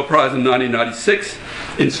the Nobel Prize in 1996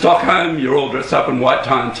 in Stockholm. You're all dressed up in white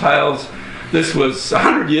tie and tails. This was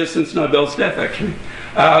 100 years since Nobel's death, actually.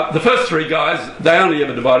 The first three guys, they only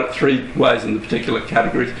ever divide it three ways in the particular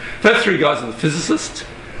categories. First three guys are the physicists.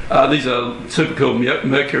 These are super cool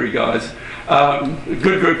Mercury guys.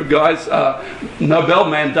 good group of guys. Nobel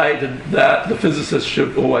mandated that the physicists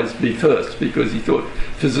should always be first because he thought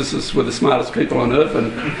physicists were the smartest people on earth,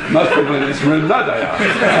 and most people in this room know they are.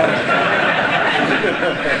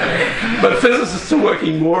 But physicists are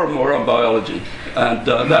working more and more on biology, and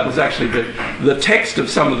that was actually the text of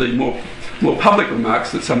some of the more public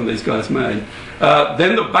remarks that some of these guys made.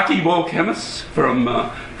 Then the buckyball chemists from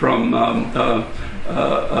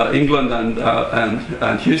England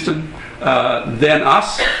and Houston. Then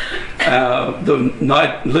us,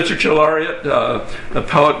 the literature laureate, a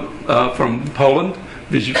poet from Poland,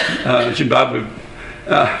 Zimbabwe,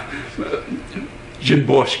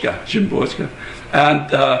 Szymborska, and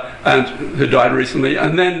who died recently,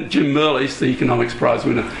 and then Jim Mirrlees, the economics prize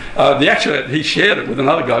winner. Actually, he shared it with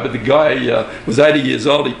another guy, but the guy was 80 years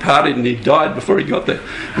old, he partied and he died before he got there,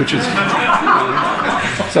 which is...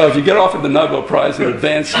 so if you get offered the Nobel Prize in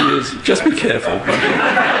advanced years, just be careful.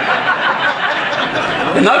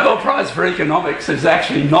 The Nobel Prize for Economics is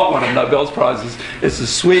actually not one of Nobel's prizes. It's the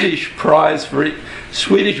Swedish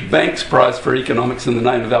Bank's Prize for Economics in the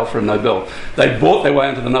name of Alfred Nobel. They bought their way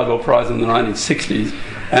into the Nobel Prize in the 1960s,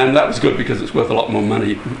 and that was good because it's worth a lot more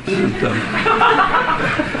money.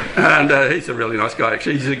 And he's a really nice guy,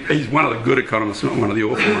 actually. He's one of the good economists, not one of the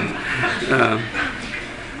awful ones.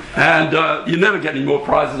 And you never get any more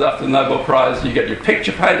prizes after the Nobel Prize. You get your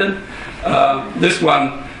picture painted. This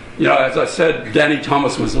one, you know, as I said, Danny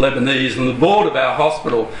Thomas was Lebanese, and the board of our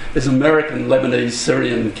hospital is American, Lebanese,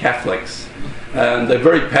 Syrian Catholics. And they're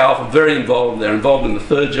very powerful, very involved. They're involved in the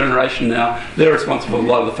third generation now. They're responsible for a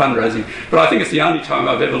lot of the fundraising. But I think it's the only time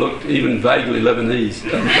I've ever looked even vaguely Lebanese.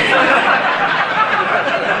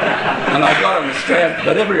 And I got on a stamp,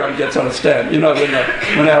 but everyone gets on a stamp. You know,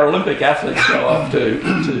 when our Olympic athletes go off to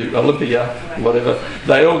Olympia, whatever,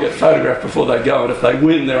 they all get photographed before they go, and if they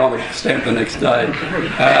win, they're on a stamp the next day.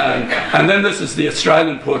 And then this is the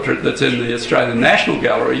Australian portrait that's in the Australian National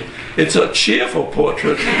Gallery. It's a cheerful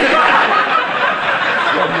portrait from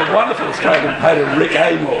the wonderful Australian painter Rick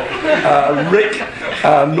Amor. Rick,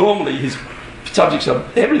 normally his subjects are,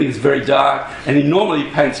 everything is very dark, and he normally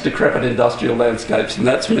paints decrepit industrial landscapes, and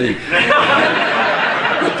that's me.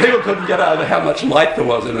 But people couldn't get over how much light there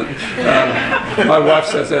was in it. My wife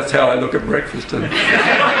says that's how I look at breakfast. And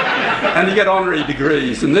you get honorary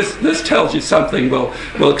degrees, and this tells you something. Well,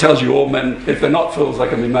 it tells you all men, if they're not fools, they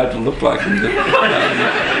can be made to look like them.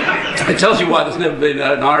 It tells you why there's never been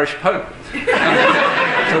an Irish Pope.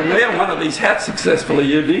 To wear one of these hats successfully,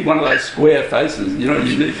 you need one of those square faces. You know,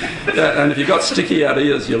 you need, and if you've got sticky out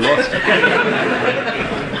ears, you're lost.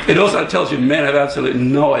 It also tells you men have absolutely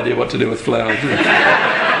no idea what to do with flowers.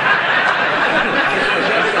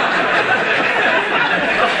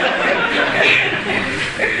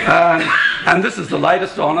 And this is the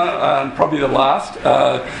latest honour, and probably the last.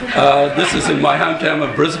 This is in my hometown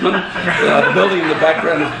of Brisbane. The building in the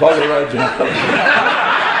background is Bogger Road.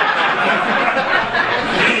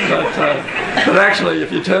 But actually,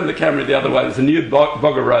 if you turn the camera the other way, there's a new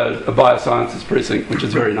Bogger Road, a biosciences precinct, which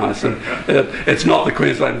is very nice. And it's not the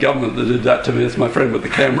Queensland government that did that to me, it's my friend with the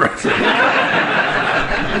camera.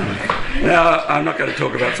 Now, I'm not going to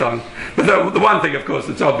talk about science. But the one thing, of course,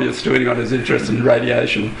 that's obvious to anyone who's interested in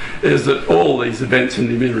radiation is that all these events in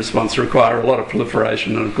the immune response require a lot of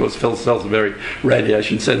proliferation, and of course cells are very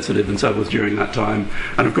radiation sensitive, and so was during that time.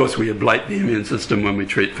 And of course we ablate the immune system when we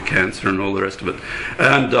treat for cancer and all the rest of it.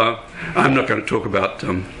 And I'm not going to talk about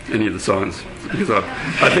any of the science, because I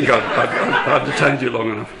think I've detained you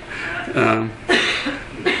long enough.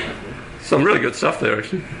 Some really good stuff there,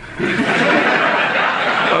 actually.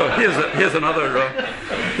 Oh, here's another.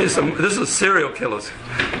 This is serial killers.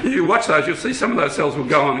 You watch those, you'll see some of those cells will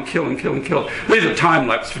go on and kill and kill and kill. These are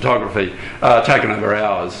time-lapse photography taken over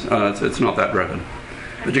hours. It's not that rapid.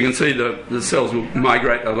 But you can see the cells will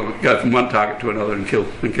migrate, go from one target to another and kill,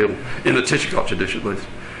 in a tissue culture dish at least.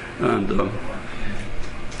 And,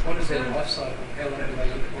 what is their life cycle? How long do they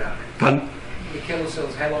live for? Pardon? The killer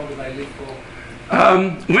cells, how long do they live for?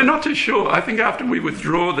 We're not too sure. I think after we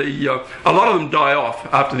withdraw a lot of them die off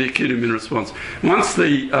after the acute immune response. Once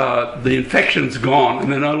the infection's gone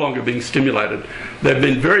and they're no longer being stimulated, they've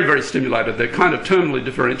been very, very stimulated. They're kind of terminally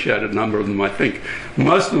differentiated, a number of them, I think.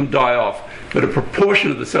 Most of them die off, but a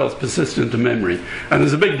proportion of the cells persist into memory. And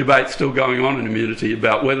there's a big debate still going on in immunity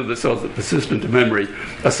about whether the cells that persist into memory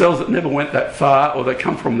are cells that never went that far or they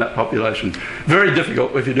come from that population. Very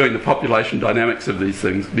difficult if you're doing the population dynamics of these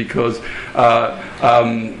things, because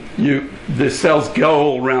the cells go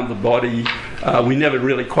all around the body, We never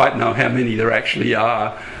really quite know how many there actually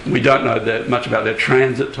are. We don't know that much about their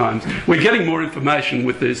transit times. We're getting more information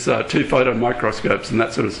with these 2-photon microscopes and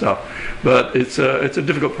that sort of stuff, but it's a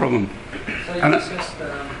difficult problem. So you discussed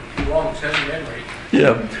long-term memory.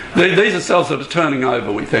 Yeah, these are cells that are turning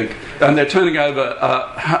over, we think, and they're turning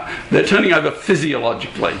over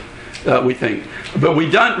physiologically, we think. But we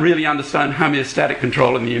don't really understand homeostatic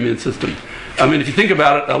control in the immune system. I mean, if you think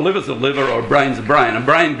about it, a liver's a liver or a brain's a brain. A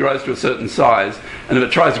brain grows to a certain size, and if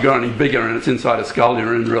it tries to grow any bigger and it's inside a skull,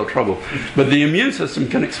 you're in real trouble. But the immune system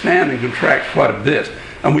can expand and contract quite a bit,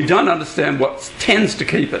 and we don't understand what tends to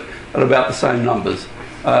keep it at about the same numbers.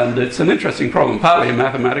 And it's an interesting problem, partly a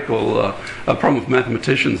mathematical problem for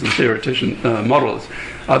mathematicians and theoretician modelers.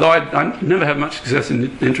 Although I never have much success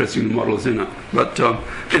in interesting the modelers in it. But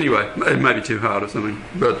anyway, it may be too hard or something.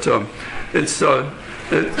 But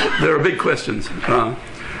there are big questions.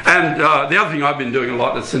 And the other thing I've been doing a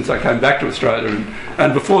lot is since I came back to Australia,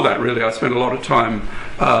 and before that really, I spent a lot of time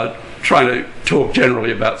trying to talk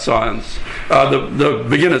generally about science. The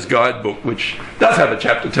Beginner's Guidebook, which does have a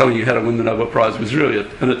chapter telling you how to win the Nobel Prize, was really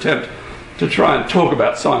an attempt to try and talk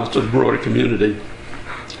about science to the broader community.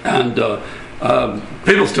 And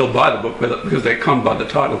people still buy the book because they're conned by the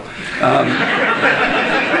title.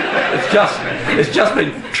 It's just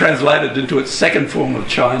been translated into its second form of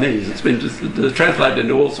Chinese. It's been translated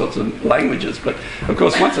into all sorts of languages, but of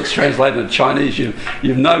course once it's translated into Chinese, you've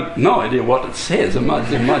no idea what it says. It might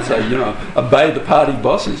say, obey the party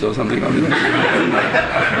bosses or something.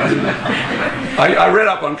 I read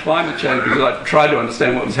up on climate change because I tried to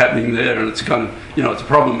understand what was happening there, and it's kind of, it's a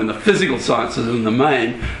problem in the physical sciences in the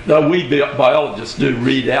main, though we biologists do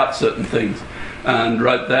read out certain things, and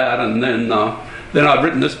wrote that, and then I've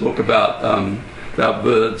written this book about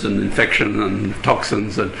birds and infection and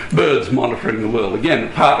toxins and birds monitoring the world.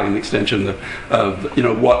 Again, partly an extension of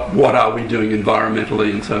what are we doing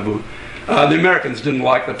environmentally and so forth. The Americans didn't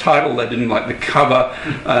like the title, they didn't like the cover,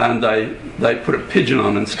 and they put a pigeon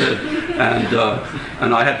on instead.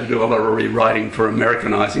 And I had to do a lot of rewriting for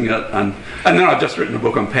Americanizing it. And then I've just written a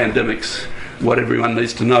book on pandemics, What Everyone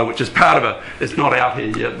Needs to Know, which is part of it's not out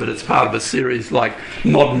here yet, but it's part of a series like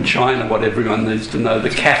Modern China, What Everyone Needs to Know,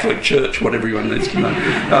 The Catholic Church, What Everyone Needs to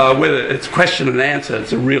Know. Whether it's question and answer,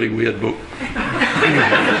 it's a really weird book.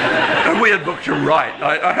 A weird book to write.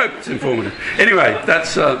 I hope it's informative. Anyway,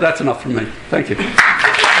 that's enough from me. Thank you.